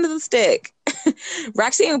short end of the stick.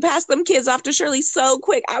 Roxanne passed them kids off to Shirley so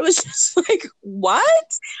quick. I was just like,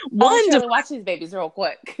 what? Shirley, watch these babies real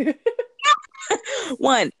quick.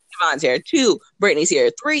 One, Devon's here. 2, Brittany's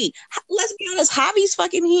here. 3, let's be honest, Javi's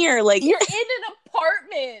fucking here. Like, you're in an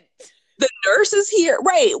apartment. the nurse is here.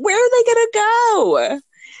 Right. Where are they gonna go?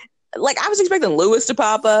 Like, I was expecting Lewis to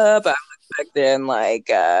pop up. I was expecting, like,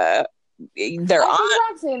 their aunt. I think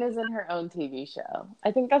Roxanne is in her own TV show.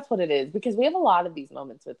 I think that's what it is, because we have a lot of these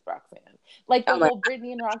moments with Roxanne. Like the whole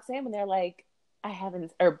Brittany and Roxanne, when they're like,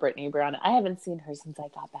 or Brittany, Brianna, I haven't seen her since I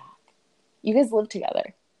got back. You guys live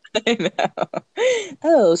together. I know.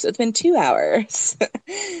 Oh, so it's been 2 hours.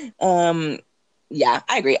 Yeah,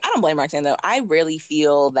 I agree. I don't blame Roxanne, though. I really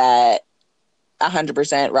feel that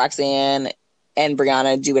 100% Roxanne and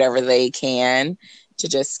Brianna do whatever they can to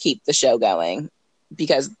just keep the show going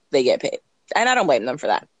because they get paid. And I don't blame them for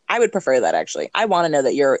that. I would prefer that, actually. I want to know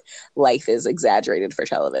that your life is exaggerated for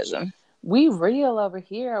television. We real over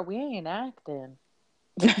here. We ain't acting.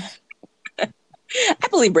 I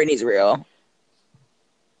believe Brittany's real.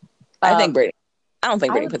 I don't think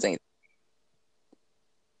Brittany puts anything.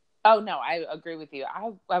 Oh, no, I agree with you.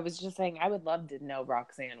 I was just saying I would love to know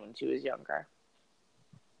Roxanne when she was younger.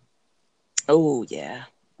 Oh, yeah.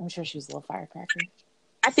 I'm sure she was a little firecracker.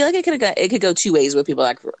 I feel like it could go 2 ways with people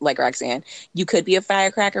like Roxanne. You could be a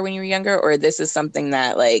firecracker when you were younger, or this is something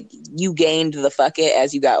that, like, you gained the fuck it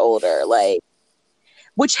as you got older. Like,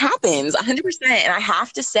 which happens 100%. And I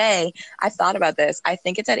have to say, I thought about this. I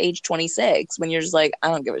think it's at age 26 when you're just like, I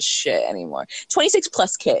don't give a shit anymore. 26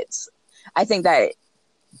 plus kids. I think that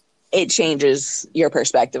it changes your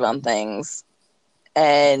perspective on things.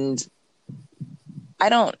 And I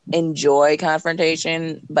don't enjoy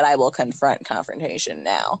confrontation, but I will confront confrontation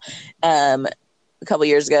now. A couple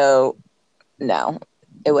years ago, no,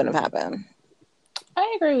 it wouldn't have happened.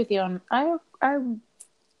 I agree with you. I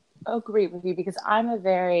agree with you because I'm a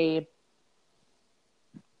very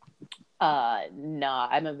not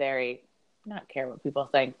care what people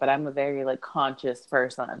think, but I'm a very like conscious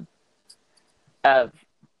person of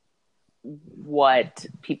what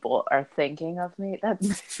people are thinking of me.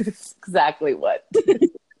 That's exactly what.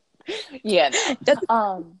 Yeah.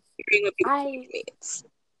 No.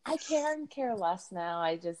 I care less now.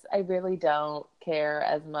 I really don't care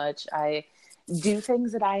as much. I do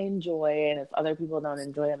things that I enjoy, and if other people don't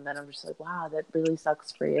enjoy them, then I'm just like, wow, that really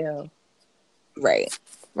sucks for you. Right.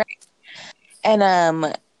 And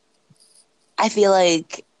I feel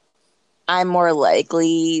like I'm more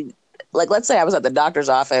likely, like, let's say I was at the doctor's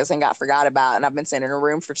office and got forgot about, and I've been sitting in a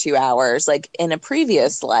room for 2 hours. Like, in a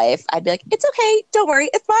previous life, I'd be like, it's okay, don't worry,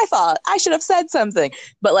 it's my fault, I should have said something.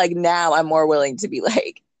 But like now I'm more willing to be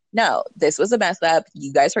like, no, this was a mess up,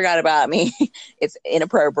 you guys forgot about me, it's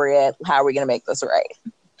inappropriate, how are we going to make this right?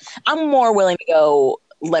 I'm more willing to go,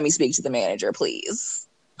 let me speak to the manager, please,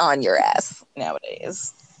 on your ass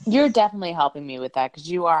nowadays. You're definitely helping me with that,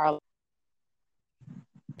 because you are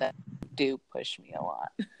that do push me a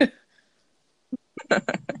lot.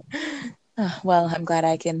 Well, I'm glad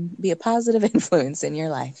I can be a positive influence in your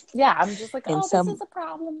life. Yeah, I'm just like, this is a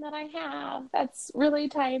problem that I have that's really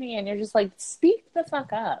tiny, and you're just like, speak the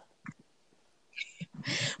fuck up.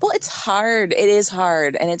 Well, it's hard. It is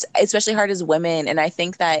hard, and it's especially hard as women. And I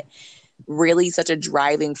think that really such a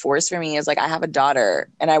driving force for me is like, I have a daughter,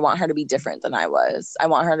 and I want her to be different than I was. I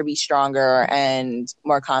want her to be stronger and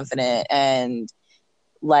more confident, and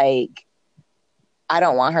like, I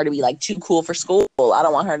don't want her to be like too cool for school. I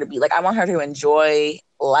don't want her to be like, I want her to enjoy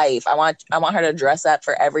life. I want her to dress up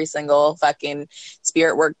for every single fucking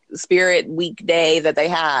spirit weekday that they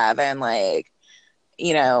have. And like,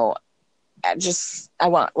 you know, I just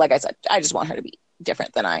want her to be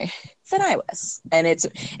different than I was.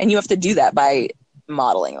 And you have to do that by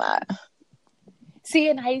modeling that. See,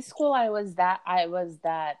 in high school, I was that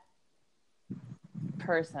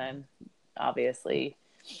person, obviously.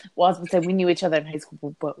 Well, I was going to say we knew each other in high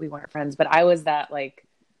school, but we weren't friends. But I was that, like,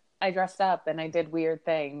 I dressed up and I did weird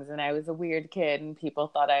things, and I was a weird kid, and people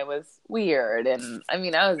thought I was weird. And I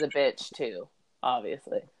mean, I was a bitch too,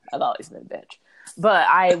 obviously. I've always been a bitch. But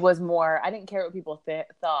I didn't care what people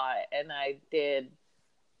thought, and I did,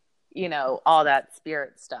 you know, all that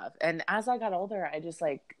spirit stuff. And as I got older, I just,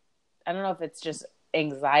 like, I don't know if it's just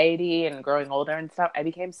anxiety and growing older and stuff, I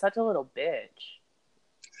became such a little bitch.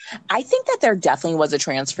 I think that there definitely was a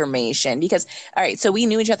transformation because, all right, so we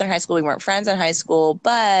knew each other in high school. We weren't friends in high school,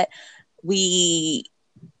 but we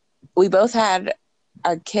both had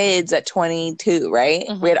our kids at 22, right?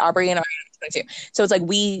 Mm-hmm. We had Aubrey and Ariana at 22. So it's like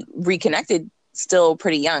we reconnected still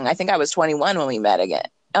pretty young. I think I was 21 when we met again.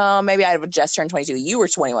 Maybe I would just turned 22. You were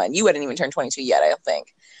 21. You hadn't even turned 22 yet, I don't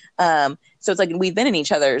think. So it's like we've been in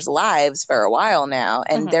each other's lives for a while now.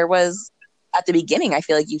 And there was, at the beginning, I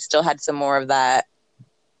feel like you still had some more of that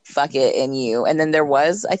fuck it in you. And then there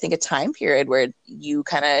was, I think, a time period where you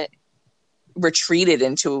kind of retreated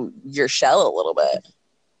into your shell a little bit.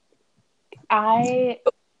 I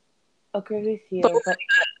agree with you, but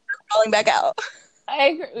Falling back out. I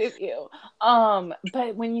agree with you.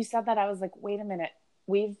 But when you said that, I was like, wait a minute.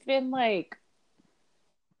 We've been like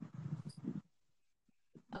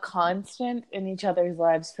a constant in each other's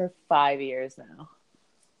lives for 5 years now.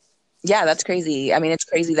 Yeah, that's crazy. I mean, it's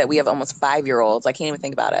crazy that we have almost 5-year-olds. I can't even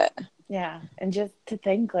think about it. Yeah. And just to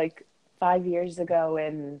think like 5 years ago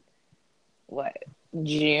in what,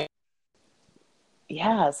 June?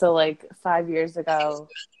 Yeah. So like 5 years ago.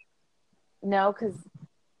 No, because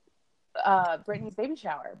Brittany's baby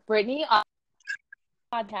shower. Brittany on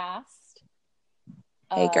podcast.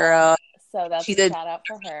 Hey, girl. So that's She's a shout out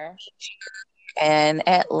for her. in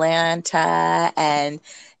Atlanta, and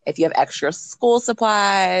if you have extra school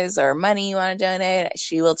supplies or money you want to donate,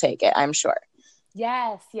 she will take it, I'm sure.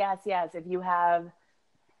 Yes. If you have,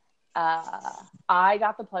 I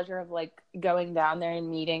got the pleasure of like going down there and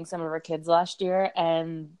meeting some of her kids last year,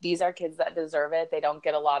 and these are kids that deserve it. They don't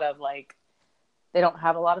get a lot of like, they don't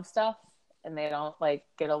have a lot of stuff, and they don't like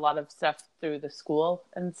get a lot of stuff through the school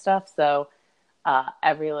and stuff. So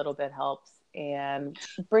every little bit helps. And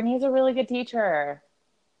Brittany's a really good teacher.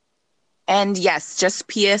 And yes, just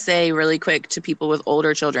PSA really quick to people with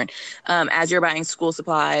older children. As you're buying school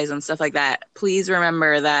supplies and stuff like that, please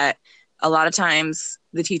remember that a lot of times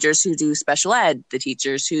the teachers who do special ed, the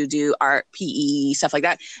teachers who do art, PE, stuff like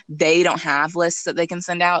that, they don't have lists that they can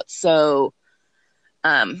send out. So,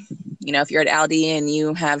 if you're at Aldi and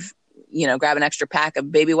you have, grab an extra pack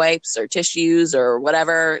of baby wipes or tissues or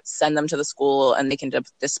whatever, send them to the school and they can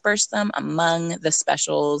disperse them among the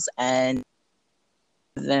specials and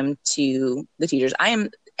them to the teachers.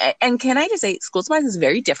 And can I just say, school supplies is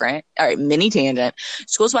very different. All right, mini tangent.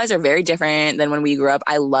 School supplies are very different than when we grew up.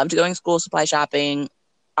 I loved going school supply shopping.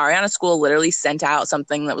 Ariana's school literally sent out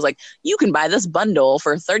something that was like, you can buy this bundle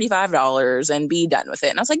for $35 and be done with it.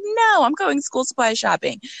 And I was like, no, I'm going school supply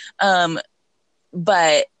shopping.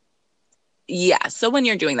 But yeah, so when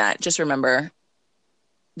you're doing that, just remember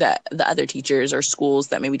that the other teachers or schools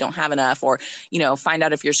that maybe don't have enough, or, find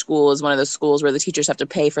out if your school is one of those schools where the teachers have to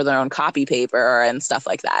pay for their own copy paper and stuff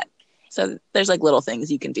like that. So there's like little things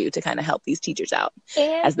you can do to kind of help these teachers out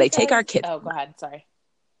as they take our kids. Oh, go ahead. Sorry.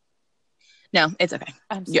 No, it's okay.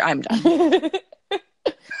 I'm done.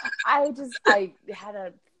 I had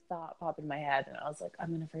a thought pop in my head and I was like, I'm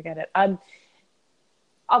going to forget it.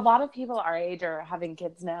 A lot of people our age are having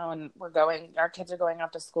kids now, and our kids are going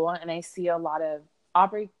off to school, and I see a lot of,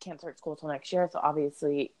 Aubrey can't start school till next year. So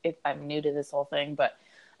obviously I'm new to this whole thing, but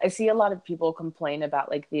I see a lot of people complain about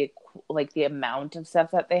like the amount of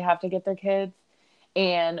stuff that they have to get their kids.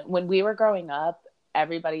 And when we were growing up,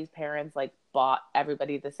 everybody's parents like bought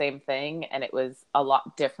everybody the same thing, and it was a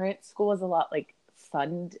lot different. School was a lot like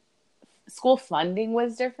school funding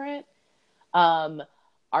was different.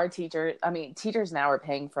 Our teachers now are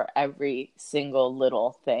paying for every single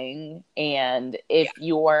little thing. And if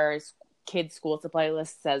your kid's school supply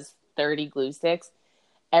list says 30 glue sticks,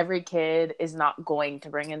 every kid is not going to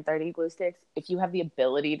bring in 30 glue sticks. If you have the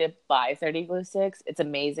ability to buy 30 glue sticks, it's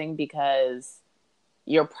amazing because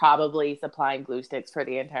you're probably supplying glue sticks for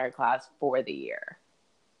the entire class for the year.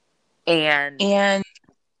 And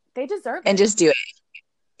they deserve it. And just do it.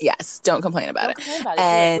 Yes, don't complain about it. Don't complain about it.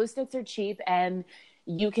 And glue sticks are cheap, and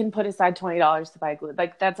you can put aside $20 to buy glue.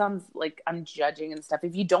 Like, that sounds like I'm judging and stuff.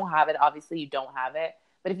 If you don't have it, obviously you don't have it.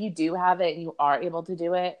 But if you do have it and you are able to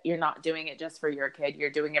do it, you're not doing it just for your kid.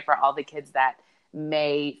 You're doing it for all the kids that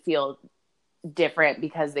may feel different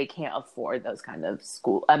because they can't afford those kind of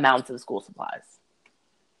amounts of school supplies.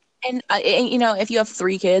 And if you have 4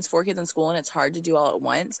 kids in school and it's hard to do all at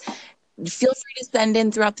once, feel free to send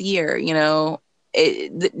in throughout the year.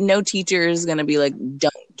 No teacher is going to be like,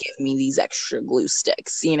 don't give me these extra glue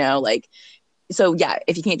sticks, so yeah,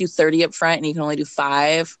 if you can't do 30 up front and you can only do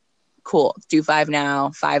 5, cool. Do 5 now,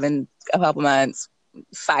 5 in a couple months,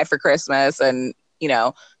 5 for Christmas. And,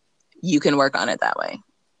 you can work on it that way.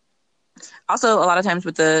 Also, a lot of times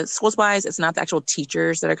with the school supplies, it's not the actual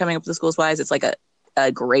teachers that are coming up with the school supplies. It's like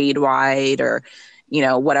a grade wide or,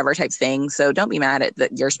 whatever type thing. So don't be mad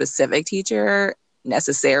at your specific teacher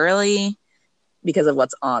necessarily because of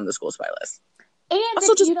what's on the school supply list. And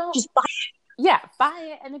also, just buy it. Yeah, buy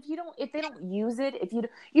it. And if they don't use it, you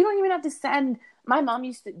don't even have to send. My mom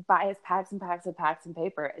used to buy us packs and packs of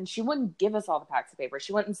paper, and she wouldn't give us all the packs of paper.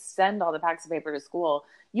 She wouldn't send all the packs of paper to school.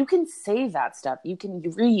 You can save that stuff. You can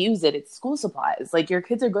reuse it. It's school supplies. Like, your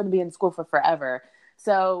kids are going to be in school for forever.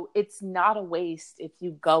 So it's not a waste if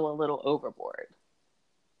you go a little overboard.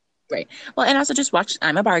 Right. Well, and also just watch.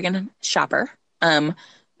 I'm a bargain shopper.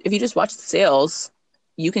 If you just watch the sales,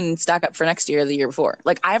 you can stock up for next year or the year before.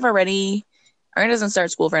 Like I've already, Erin doesn't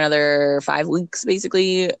start school for another 5 weeks.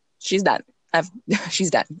 Basically, she's done. She's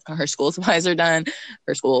done. Her school supplies are done.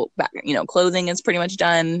 Her school, clothing is pretty much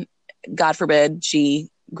done. God forbid she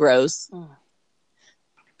grows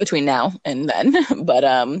between now and then. But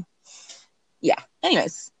yeah.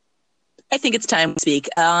 Anyways, I think it's time to speak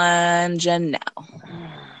on Janelle.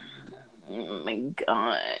 Oh my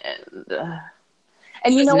God.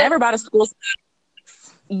 And you know never bought a school.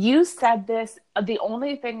 You said this. The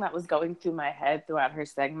only thing that was going through my head throughout her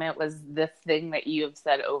segment was the thing that you have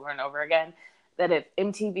said over and over again, that if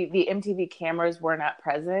the MTV cameras were not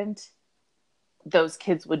present, those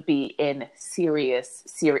kids would be in serious,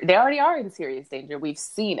 they already are in serious danger. We've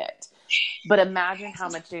seen it. But imagine how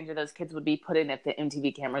much danger those kids would be put in if the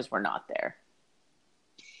MTV cameras were not there.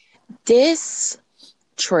 This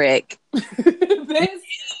trick. This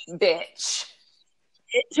bitch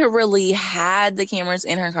literally had the cameras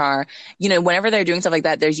in her car. Whenever they're doing stuff like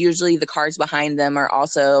that, there's usually the cars behind them are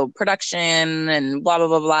also production and blah, blah,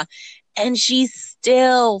 blah, blah. And she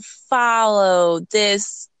still followed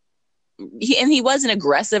this. He was an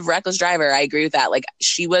aggressive, reckless driver. I agree with that. Like,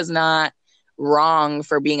 she was not wrong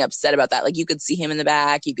for being upset about that. Like, you could see him in the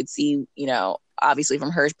back. You could see, obviously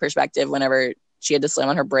from her perspective, whenever she had to slam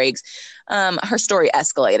on her brakes, her story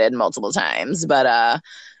escalated multiple times. But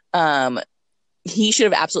he should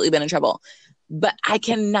have absolutely been in trouble. But I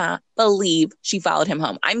cannot believe she followed him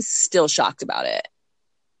home. I'm still shocked about it.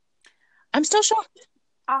 I'm still shocked.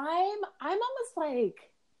 I'm almost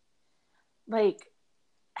like,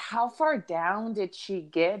 how far down did she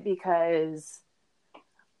get? Because,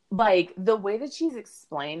 like, the way that she's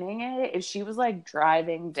explaining it, if she was, like,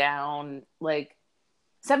 driving down, like,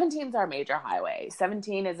 17 is our major highway.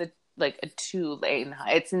 17 is a 2-lane.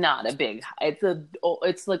 It's not a big.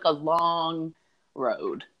 It's like a long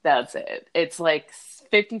road. That's it. It's like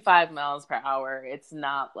 55 miles per hour. It's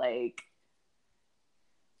not like.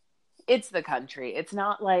 It's the country. It's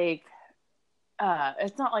not like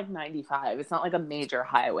 95. It's not like a major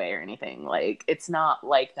highway or anything. Like, it's not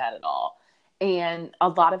like that at all. And a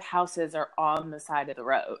lot of houses are on the side of the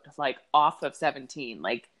road, like off of 17.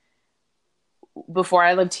 Like, before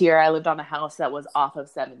I lived here, I lived on a house that was off of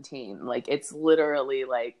 17. Like, it's literally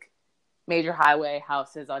like major highway,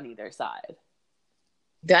 houses on either side.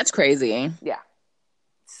 That's crazy. Yeah.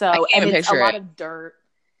 So, and it's a lot of dirt.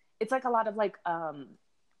 It's like a lot of like, I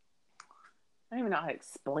don't even know how to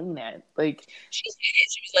explain it. Like, she was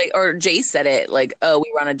like, or Jay said it, like, oh, we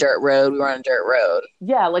were on a dirt road.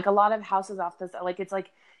 Yeah, like a lot of houses off this, like, it's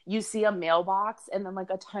like you see a mailbox and then like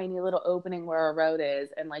a tiny little opening where a road is,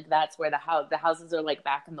 and like that's where the houses are like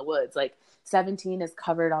back in the woods. Like 17 is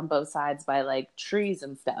covered on both sides by like trees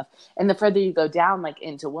and stuff. And the further you go down, like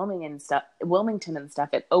into Wilmington and stuff,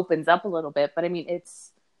 it opens up a little bit. But I mean,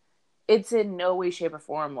 it's in no way, shape, or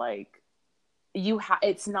form like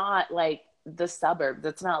it's not like the suburbs.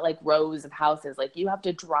 It's not like rows of houses. Like, you have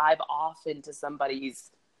to drive off into somebody's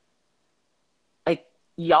like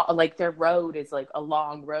their road is like a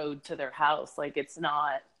long road to their house. Like, it's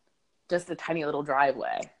not just a tiny little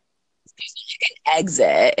driveway. It's like an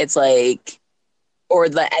exit. It's like, or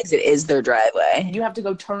the exit is their driveway. You have to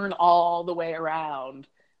go turn all the way around,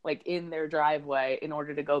 like in their driveway, in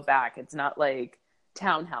order to go back. It's not like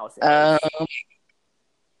townhouses. Gotcha.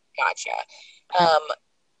 Yeah,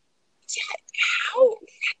 how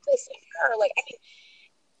reckless of her. Like, I mean,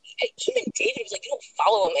 even David was like, you don't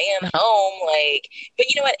follow a man home. Like, but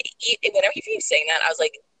you know what? Whenever he was saying that, I was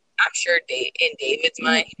like, I'm sure in David's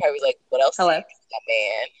mind, he probably was like, what else? Hello? That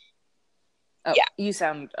man. Oh, yeah. You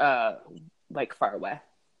sound like far away.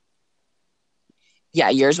 Yeah,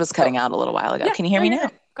 yours was cutting out a little while ago. Yeah, can you hear me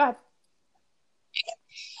now? Go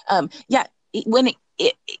ahead. Yeah,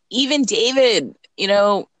 even David,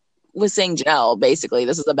 was saying, Janelle, basically,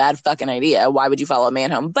 this is a bad fucking idea. Why would you follow a man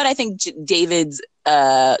home? But I think David's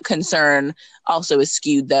concern also is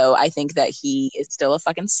skewed, though. I think that he is still a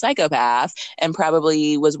fucking psychopath and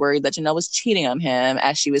probably was worried that Janelle was cheating on him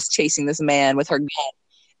as she was chasing this man with her gun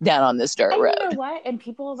down on this dirt road. You know what? And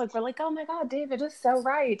people were like, oh my God, David is so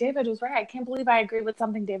right. David was right. I can't believe I agree with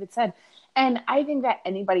something David said. And I think that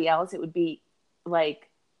anybody else, it would be like,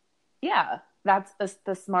 yeah, that's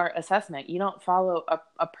the smart assessment. You don't follow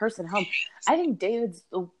a person home. I think David's,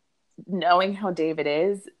 knowing how David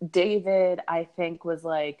is, David, I think, was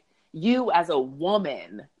like, you as a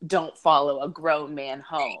woman don't follow a grown man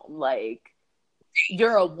home. Like,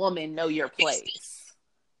 you're a woman, know your place.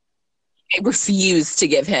 I refuse to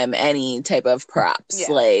give him any type of props.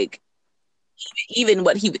 Yeah. Like, even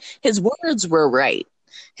his words were right.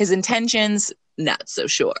 His intentions, not so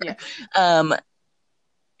sure. Yeah. But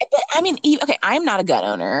I mean, okay, I'm not a gun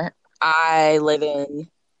owner. I live in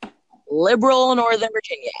liberal Northern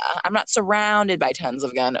Virginia. I'm not surrounded by tons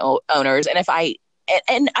of gun owners. And if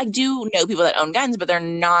and I do know people that own guns, but they're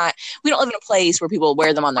not, we don't live in a place where people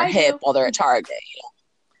wear them on their hip while they're at Target. You know?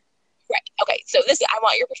 Right. Okay. So I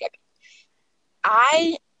want your perspective.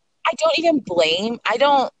 I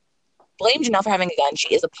don't blame Janelle for having a gun.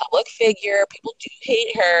 She is a public figure. People do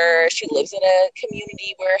hate her. She lives in a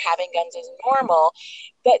community where having guns is normal.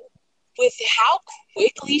 But with how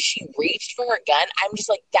quickly she reached for her gun, I'm just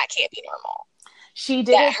like, that can't be normal. She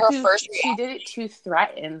did it to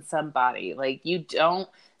threaten somebody. Like, you don't,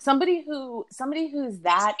 somebody who's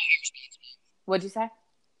that, what'd you say?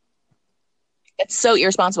 It's so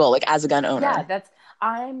irresponsible, like, as a gun owner. Yeah,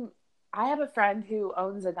 I have a friend who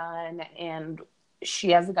owns a gun, and she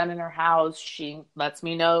has a gun in her house. She lets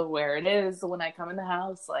me know where it is when I come in the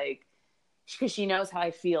house, like, because she knows how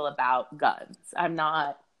I feel about guns.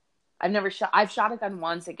 I've shot a gun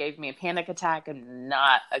once. It gave me a panic attack. I'm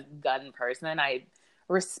not a gun person. I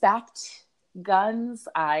respect guns.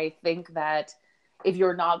 I think that if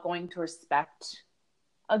you're not going to respect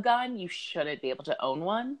a gun, you shouldn't be able to own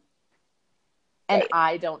one. And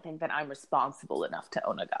I don't think that I'm responsible enough to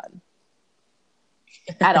own a gun.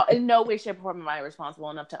 At all. In no way, shape, or form am I responsible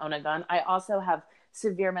enough to own a gun. I also have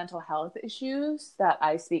severe mental health issues that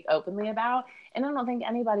I speak openly about. And I don't think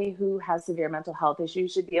anybody who has severe mental health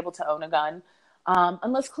issues should be able to own a gun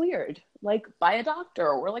unless cleared, like by a doctor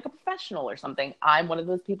or like a professional or something. I'm one of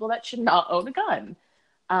those people that should not own a gun.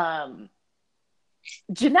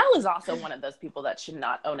 Janelle is also one of those people that should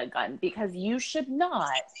not own a gun, because your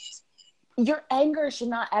anger should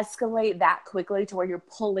not escalate that quickly to where you're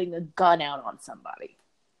pulling a gun out on somebody.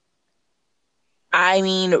 I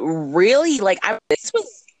mean, really, like, this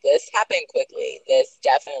happened quickly. This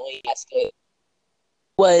definitely escalated.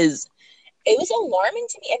 It was alarming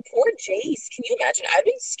to me. And poor Jace, can you imagine? I've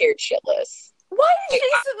been scared shitless. Why is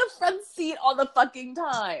Jace in the front seat all the fucking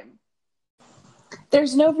time?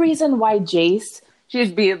 There's no reason why Jace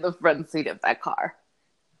should be in the front seat of that car.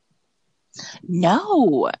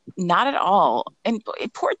 No, not at all. And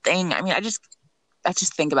poor thing. I mean, I just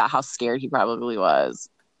think about how scared he probably was.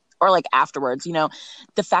 Or like afterwards, you know,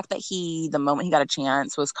 the fact that the moment he got a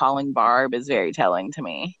chance, was calling Barb is very telling to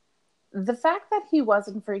me. The fact that he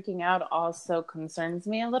wasn't freaking out also concerns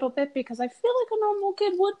me a little bit, because I feel like a normal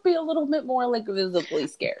kid would be a little bit more like visibly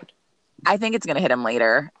scared. I think it's going to hit him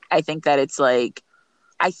later. I think that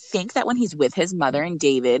when he's with his mother and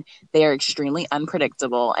David, they are extremely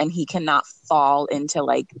unpredictable, and he cannot fall into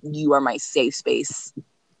like, you are my safe space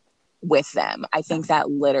with them. I think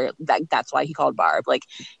that's why he called Barb. Like,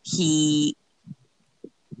 he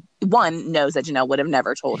knows that Janelle would have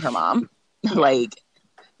never told her mom. Like,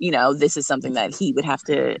 you know, this is something that he would have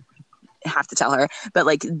to tell her, but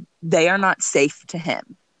like, they are not safe to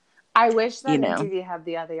him. I wish that MTV had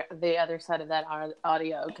the other side of that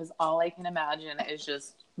audio, because all I can imagine is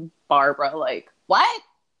just Barbara like, what?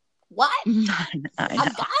 I know.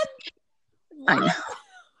 I know.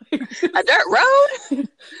 A dirt road?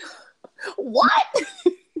 What?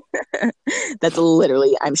 That's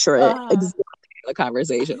literally, I'm sure, exactly how the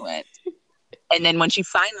conversation went. And then when she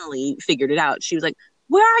finally figured it out, she was like,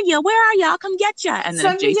 where are you? I'll come get you. And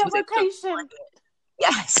then Jason was location. Like,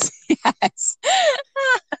 yes.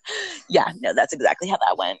 Yeah, no, that's exactly how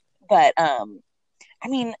that went. But I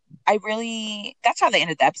mean, that's how they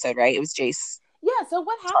ended the episode, right? It was Jace. Yeah, so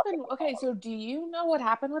what happened? Okay, so do you know what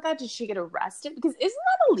happened with that? Did she get arrested? Because isn't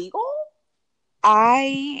that illegal?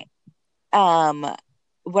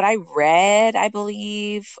 What I read, I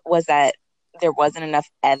believe, was that there wasn't enough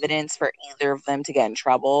evidence for either of them to get in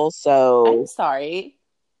trouble. So I'm sorry.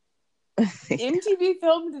 MTV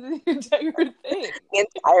filmed the entire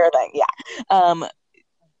thing. Yeah.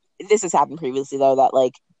 This has happened previously, though, that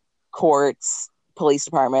like courts, police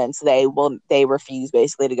departments, they refuse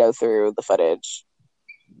basically to go through the footage,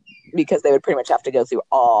 because they would pretty much have to go through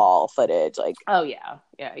all footage. Like, oh yeah,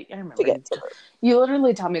 I remember. You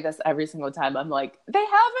literally tell me this every single time. I'm like, they have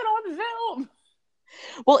it on film.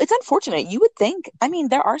 Well, it's unfortunate. You would think, I mean,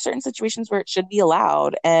 there are certain situations where it should be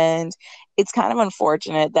allowed, and it's kind of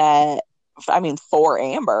unfortunate that, I mean, for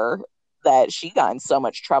Amber, that she got in so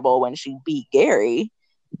much trouble when she beat Gary,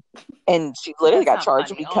 and she literally got charged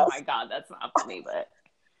funny. because, oh my god, that's not funny, but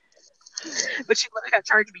she literally got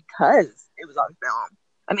charged because it was on film.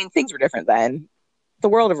 I mean, things were different then. The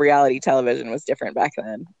world of reality television was different back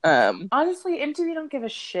then. Honestly, MTV don't give a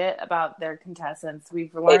shit about their contestants.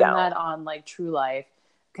 We've learned that on like True Life.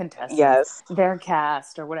 contestants, Yes. their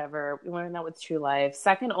cast or whatever. We want to know what's true life.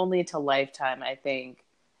 Second only to Lifetime, I think.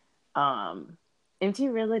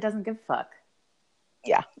 MTV really doesn't give a fuck.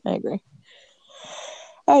 Yeah, I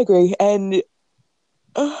agree. And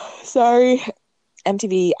sorry,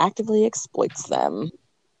 MTV actively exploits them.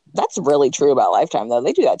 That's really true about Lifetime, though.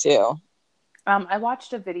 They do that too. I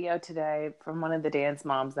watched a video today from one of the dance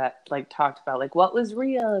moms that like talked about like what was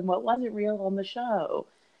real and what wasn't real on the show.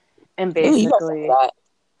 And Ooh, you gotta send me basically, that.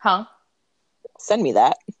 huh? Send me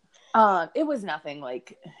that. It was nothing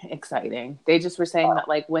like exciting. They just were saying that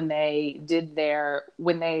like when they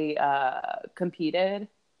competed,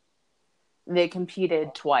 they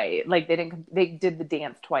competed twice. Like they did the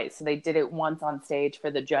dance twice. So they did it once on stage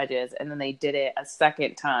for the judges, and then they did it a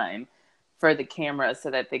second time for the camera so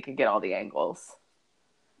that they could get all the angles.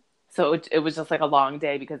 So it was just like a long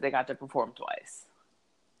day because they got to perform twice.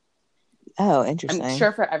 Oh, I'm interesting.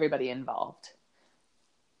 sure for everybody involved.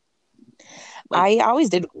 Like, I always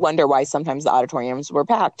did wonder why sometimes the auditoriums were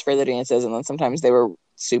packed for the dances and then sometimes they were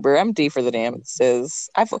super empty for the dances.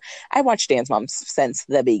 I watched Dance Moms since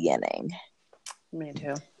the beginning. me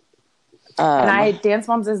too. And Dance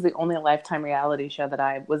Moms is the only Lifetime reality show that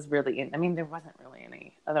I was really in. I mean, there wasn't really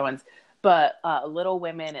any other ones, but Little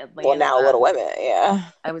Women, Atlanta. Well, now Little Women, yeah.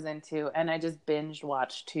 I was into, and I just binge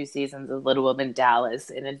watched 2 seasons of Little Women Dallas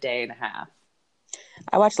in a day and a half.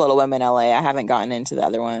 I watched Little Women LA. I haven't gotten into the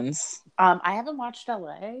other ones. I haven't watched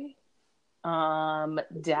LA.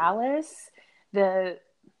 Dallas, the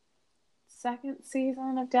second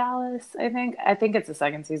season of Dallas, I think. I think it's the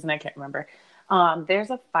second season. I can't remember. There's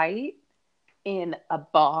a fight in a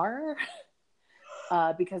bar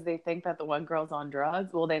because they think that the one girl's on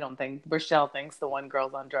drugs. Well, they don't think. Rochelle thinks the one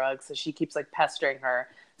girl's on drugs, so she keeps like pestering her.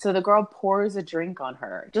 So the girl pours a drink on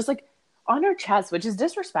her, just like on her chest, which is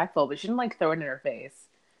disrespectful, but she didn't like throw it in her face.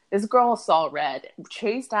 This girl saw red,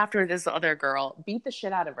 chased after this other girl, beat the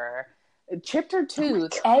shit out of her, chipped her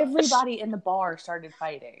tooth. Everybody in the bar started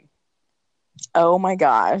fighting. Oh my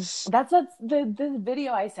gosh. That's the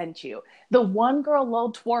video I sent you. The one girl,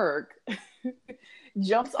 Lil Twerk,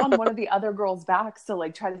 jumps on one of the other girls' backs to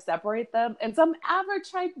like try to separate them, and some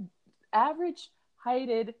average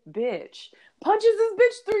heighted bitch punches this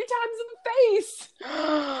bitch 3 times in the face.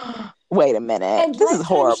 Wait a minute. And this is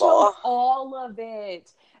horrible. All of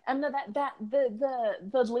it. And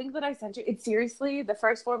the link that I sent you, it's seriously the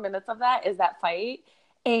first 4 minutes of that is that fight.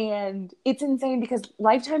 And it's insane because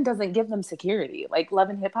Lifetime doesn't give them security. Like Love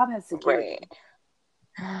and Hip Hop has security.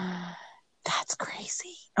 Right. That's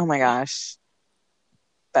crazy. Oh my gosh.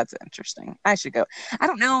 That's interesting. I should go. I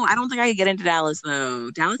don't know. I don't think I could get into Dallas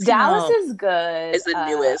though. Dallas is good. Is the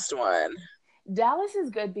newest one. Dallas is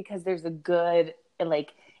good because there's a good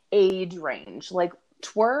like age range. Like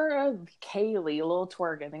Kaylee, Lil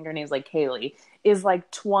Twerk, I think her name's like Kaylee, is like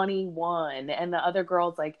 21, and the other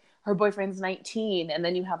girl's like her boyfriend's 19, and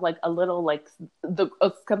then you have like a little like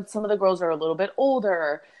some of the girls are a little bit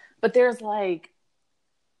older, but there's like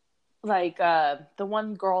the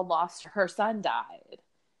one girl lost her son died,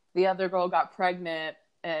 the other girl got pregnant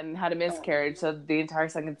and had a miscarriage, so the entire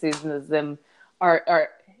second season is them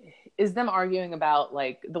arguing about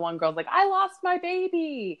like the one girl's like I lost my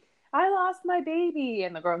baby,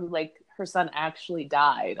 and the girl who like her son actually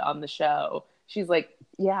died on the show, she's like,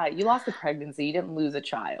 yeah, you lost a pregnancy, you didn't lose a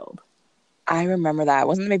child. I remember that.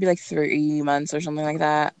 Wasn't it maybe like 3 months or something like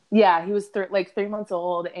that? Yeah, he was 3 months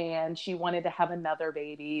old, and she wanted to have another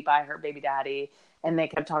baby by her baby daddy, and they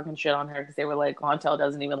kept talking shit on her because they were like, Montel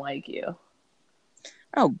doesn't even like you.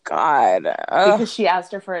 Oh God. Because she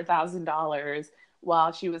asked her for $1,000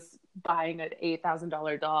 while she was buying an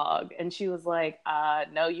 $8,000 dog, and she was like,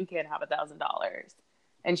 no, you can't have $1,000.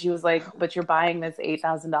 And she was like, but you're buying this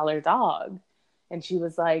 $8,000 dog. And she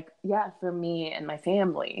was like, yeah, for me and my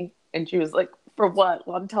family. And she was like, for what?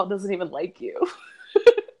 Montel doesn't even like you.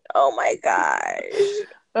 Oh my gosh.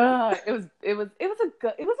 It was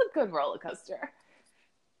a good roller coaster.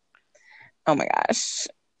 Oh my gosh.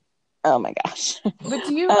 Oh my gosh. But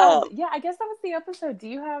do you yeah, I guess that was the episode. Do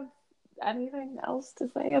you have anything else to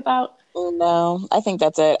say about? No, I think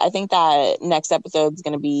that's it. I think that next episode's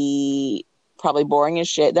gonna be probably boring as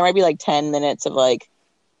shit. There might be like 10 minutes of like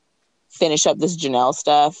finish up this Janelle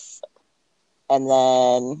stuff, and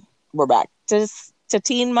then we're back to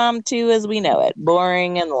Teen Mom 2 as we know it.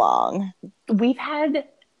 Boring and long. We've had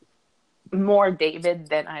more David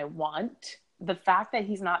than I want. The fact that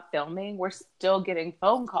he's not filming, we're still getting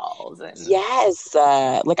phone calls. And yes,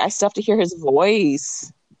 like I still have to hear his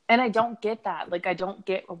voice. And I don't get that. Like, I don't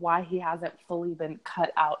get why he hasn't fully been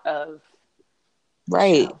cut out of.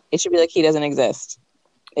 Right. It should be like he doesn't exist.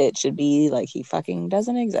 It should be like he fucking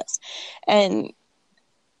doesn't exist. And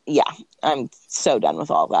yeah, I'm so done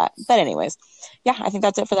with all that. But anyways, yeah, I think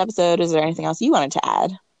that's it for the episode. Is there anything else you wanted to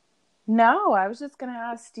add? No, I was just going to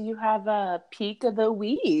ask, do you have a peak of the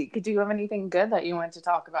week? Do you have anything good that you want to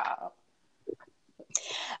talk about?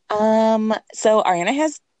 So Ariana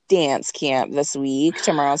has dance camp this week.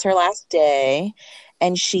 Tomorrow's her last day,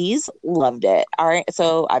 and she's loved it. All right,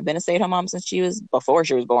 so I've been a stay-at-home mom since before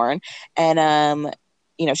she was born, and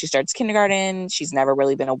she starts kindergarten. She's never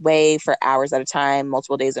really been away for hours at a time,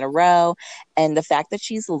 multiple days in a row, and the fact that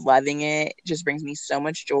she's loving it just brings me so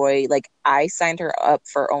much joy. Like I signed her up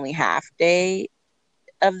for only half day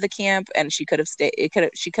of the camp, and she could have stayed.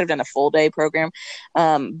 She could have done a full day program,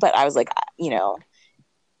 but I was like,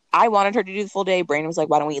 I wanted her to do the full day. Brandon was like,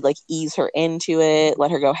 why don't we like ease her into it,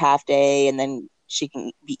 let her go half day, and then she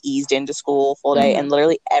can be eased into school full day. And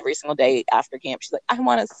literally every single day after camp, she's like, I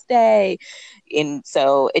want to stay. And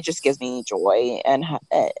so it just gives me joy and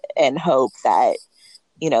hope that,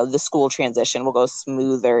 the school transition will go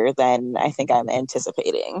smoother than I think I'm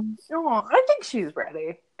anticipating. Oh, I think she's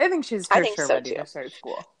ready. I think she's for sure so ready too. to start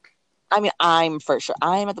school. I mean, I'm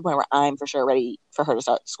at the point where I'm for sure ready for her to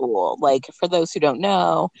start school. Like, for those who don't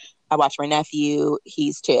know, I watch my nephew.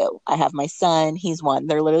 He's 2. I have my son. He's 1.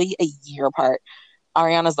 They're literally a year apart.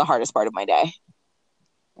 Ariana's the hardest part of my day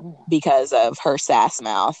because of her sass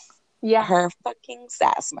mouth. Yeah. Her fucking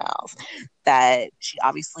sass mouth that she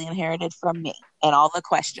obviously inherited from me, and all the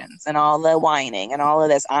questions and all the whining and all of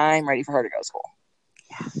this. I'm ready for her to go to school.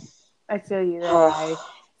 Yeah. I feel you there. I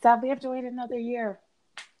sadly have to wait another year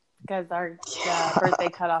because our birthday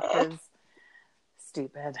cutoff is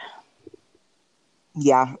stupid.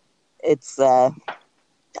 Yeah, it's I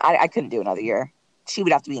couldn't do another year. She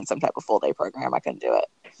would have to be in some type of full day program. I couldn't do it.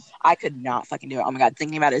 I could not fucking do it. Oh my God,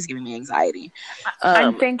 thinking about it is giving me anxiety.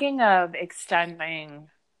 I'm thinking of extending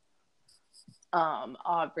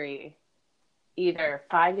Aubrey either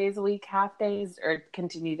 5 days a week, half days, or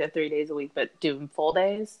continue to 3 days a week, but doing full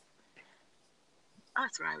days.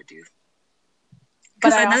 That's what I would do.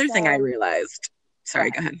 Because another thing I realized.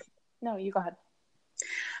 Sorry, go ahead. No, you go ahead.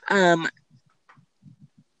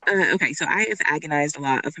 Okay, so I have agonized a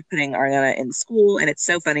lot of putting Ariana in school, and it's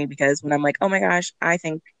so funny because when I'm like, oh my gosh, I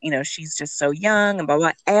think, she's just so young and blah,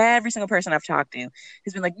 blah, every single person I've talked to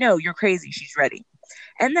has been like, no, you're crazy, she's ready.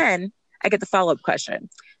 And then I get the follow-up question.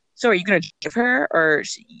 So are you going to drive her, or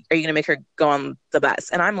are you going to make her go on the bus?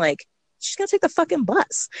 And I'm like, she's going to take the fucking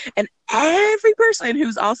bus. And every person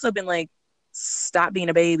who's also been like, stop being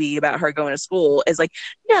a baby about her going to school is like,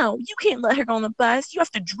 no, you can't let her go on the bus. You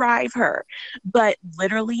have to drive her. But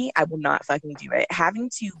literally, I will not fucking do it. Having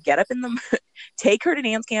to get up take her to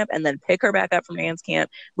dance camp and then pick her back up from dance camp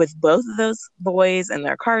with both of those boys in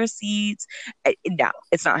their car seats. No,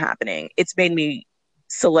 it's not happening. It's made me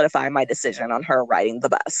solidify my decision on her riding the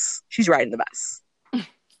bus. She's riding the bus.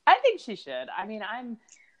 I think she should. I mean,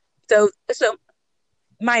 So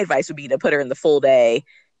my advice would be to put her in the full day.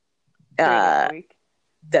 3 days a week.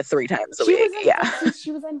 That 3 times a week.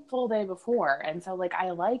 She was in full day before, and so like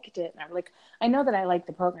I liked it. And I know that I liked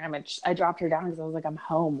the program. I dropped her down because I was like, I'm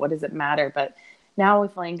home. What does it matter? But now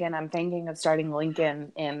with Lincoln, I'm thinking of starting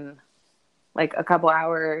Lincoln in like a couple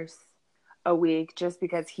hours a week, just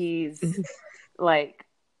because he's like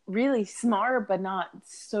really smart but not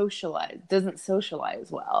doesn't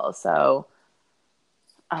socialize well. So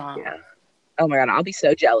yeah. Oh my God, I'll be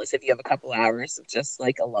so jealous if you have a couple hours of just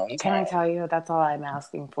like alone time. Can I tell you, that's all I'm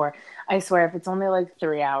asking for. I swear, if it's only like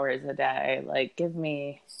 3 hours a day, like give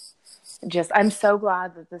me I'm so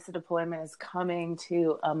glad that this deployment is coming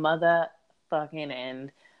to a motherfucking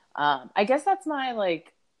end. I guess that's my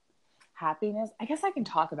like happiness. I guess I can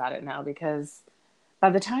talk about it now because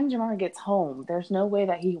by the time Jamar gets home, there's no way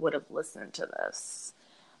that he would have listened to this.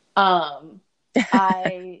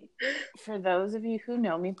 For those of you who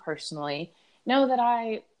know me personally, know that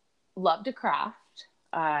I love to craft.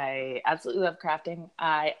 I absolutely love crafting.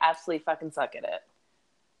 I absolutely fucking suck at it.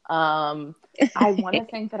 I want to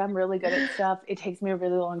think that I'm really good at stuff. It takes me a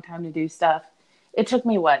really long time to do stuff. It took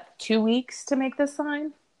me 2 weeks to make this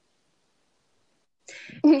sign?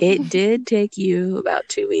 It did take you about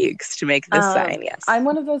 2 weeks to make this sign, yes. I'm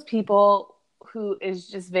one of those people who is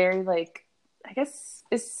just very like, I guess,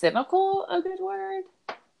 is cynical a good word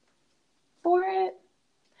for it?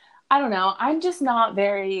 I don't know. I'm just not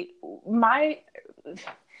very, my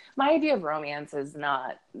idea of romance is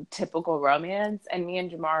not typical romance, and me and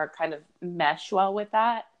Jamar kind of mesh well with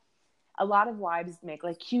that. A lot of wives make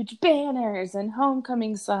like huge banners and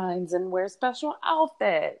homecoming signs and wear special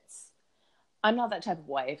outfits. I'm not that type of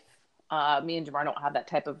wife. Me and Jamar don't have that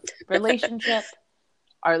type of relationship.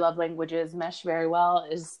 Our love languages mesh very well.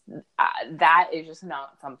 That is just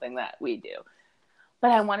not something that we do.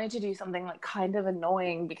 But I wanted to do something like kind of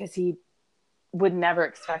annoying because he would never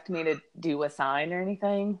expect me to do a sign or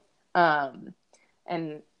anything. And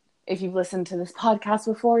if you've listened to this podcast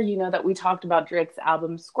before, you know that we talked about Drake's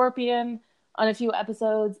album Scorpion on a few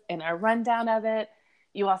episodes in our rundown of it.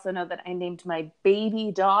 You also know that I named my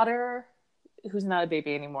baby daughter, who's not a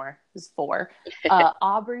baby anymore, who's 4,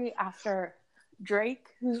 Aubrey, after Drake,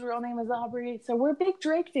 whose real name is Aubrey. So we're big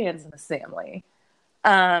Drake fans in this family.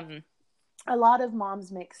 A lot of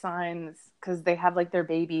moms make signs because they have like their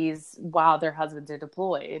babies while their husbands are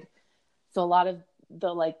deployed. So a lot of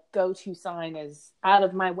the like go-to sign is out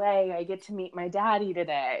of my way, I get to meet my daddy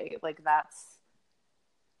today. Like that's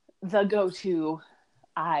the go-to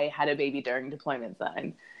I had a baby during deployment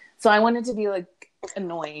sign. So I wanted to be like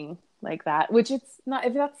annoying like that, which it's not.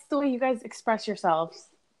 If that's the way you guys express yourselves,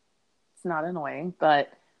 it's not annoying,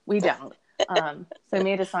 but we don't. So I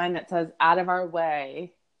made a sign that says out of our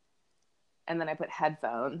way. And then I put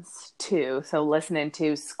headphones too. So listening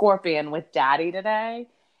to Scorpion with Daddy today.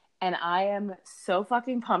 And I am so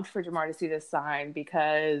fucking pumped for Jamar to see this sign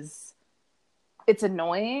because it's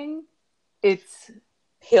annoying.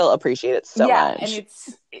 He'll appreciate it so much. And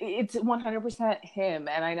it's 100% him.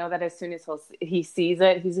 And I know that as soon as he sees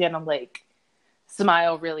it, he's going to like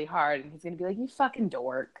smile really hard. And he's going to be like, you fucking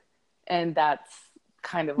dork. And that's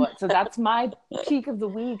kind of what. So that's my peak of the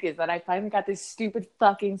week, is that I finally got this stupid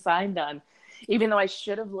fucking sign done. Even though I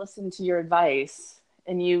should have listened to your advice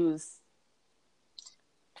and used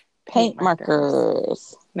paint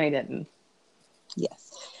markers. I didn't.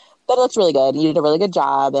 Yes. But it looks really good. You did a really good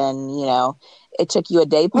job. And, you know, it took you a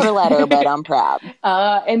day per letter, but I'm proud.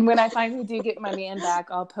 And when I finally do get my man back,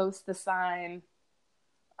 I'll post the sign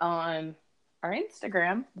on our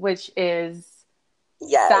Instagram, which is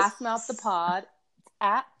Sassmouth the Pod,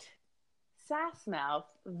 at Sassmouth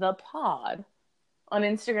the Pod. On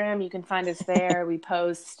Instagram, you can find us there. We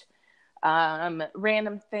post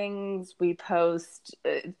random things. We post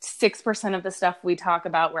 6% of the stuff we talk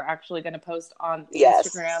about we're actually going to post on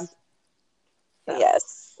Instagram. So.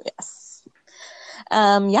 Yes.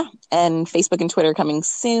 Yeah. And Facebook and Twitter coming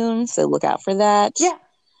soon, so look out for that. Yeah.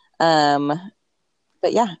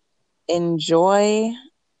 But yeah, enjoy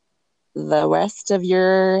the rest of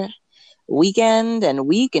your weekend and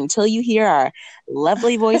week until you hear our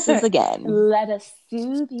lovely voices again. Let us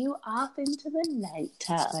soothe you off into the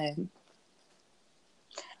nighttime.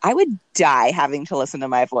 I would die having to listen to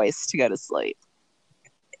my voice to go to sleep.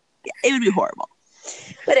 It would be horrible.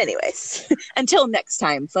 But anyways, until next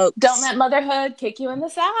time, folks. Don't let motherhood kick you in the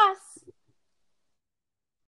sass.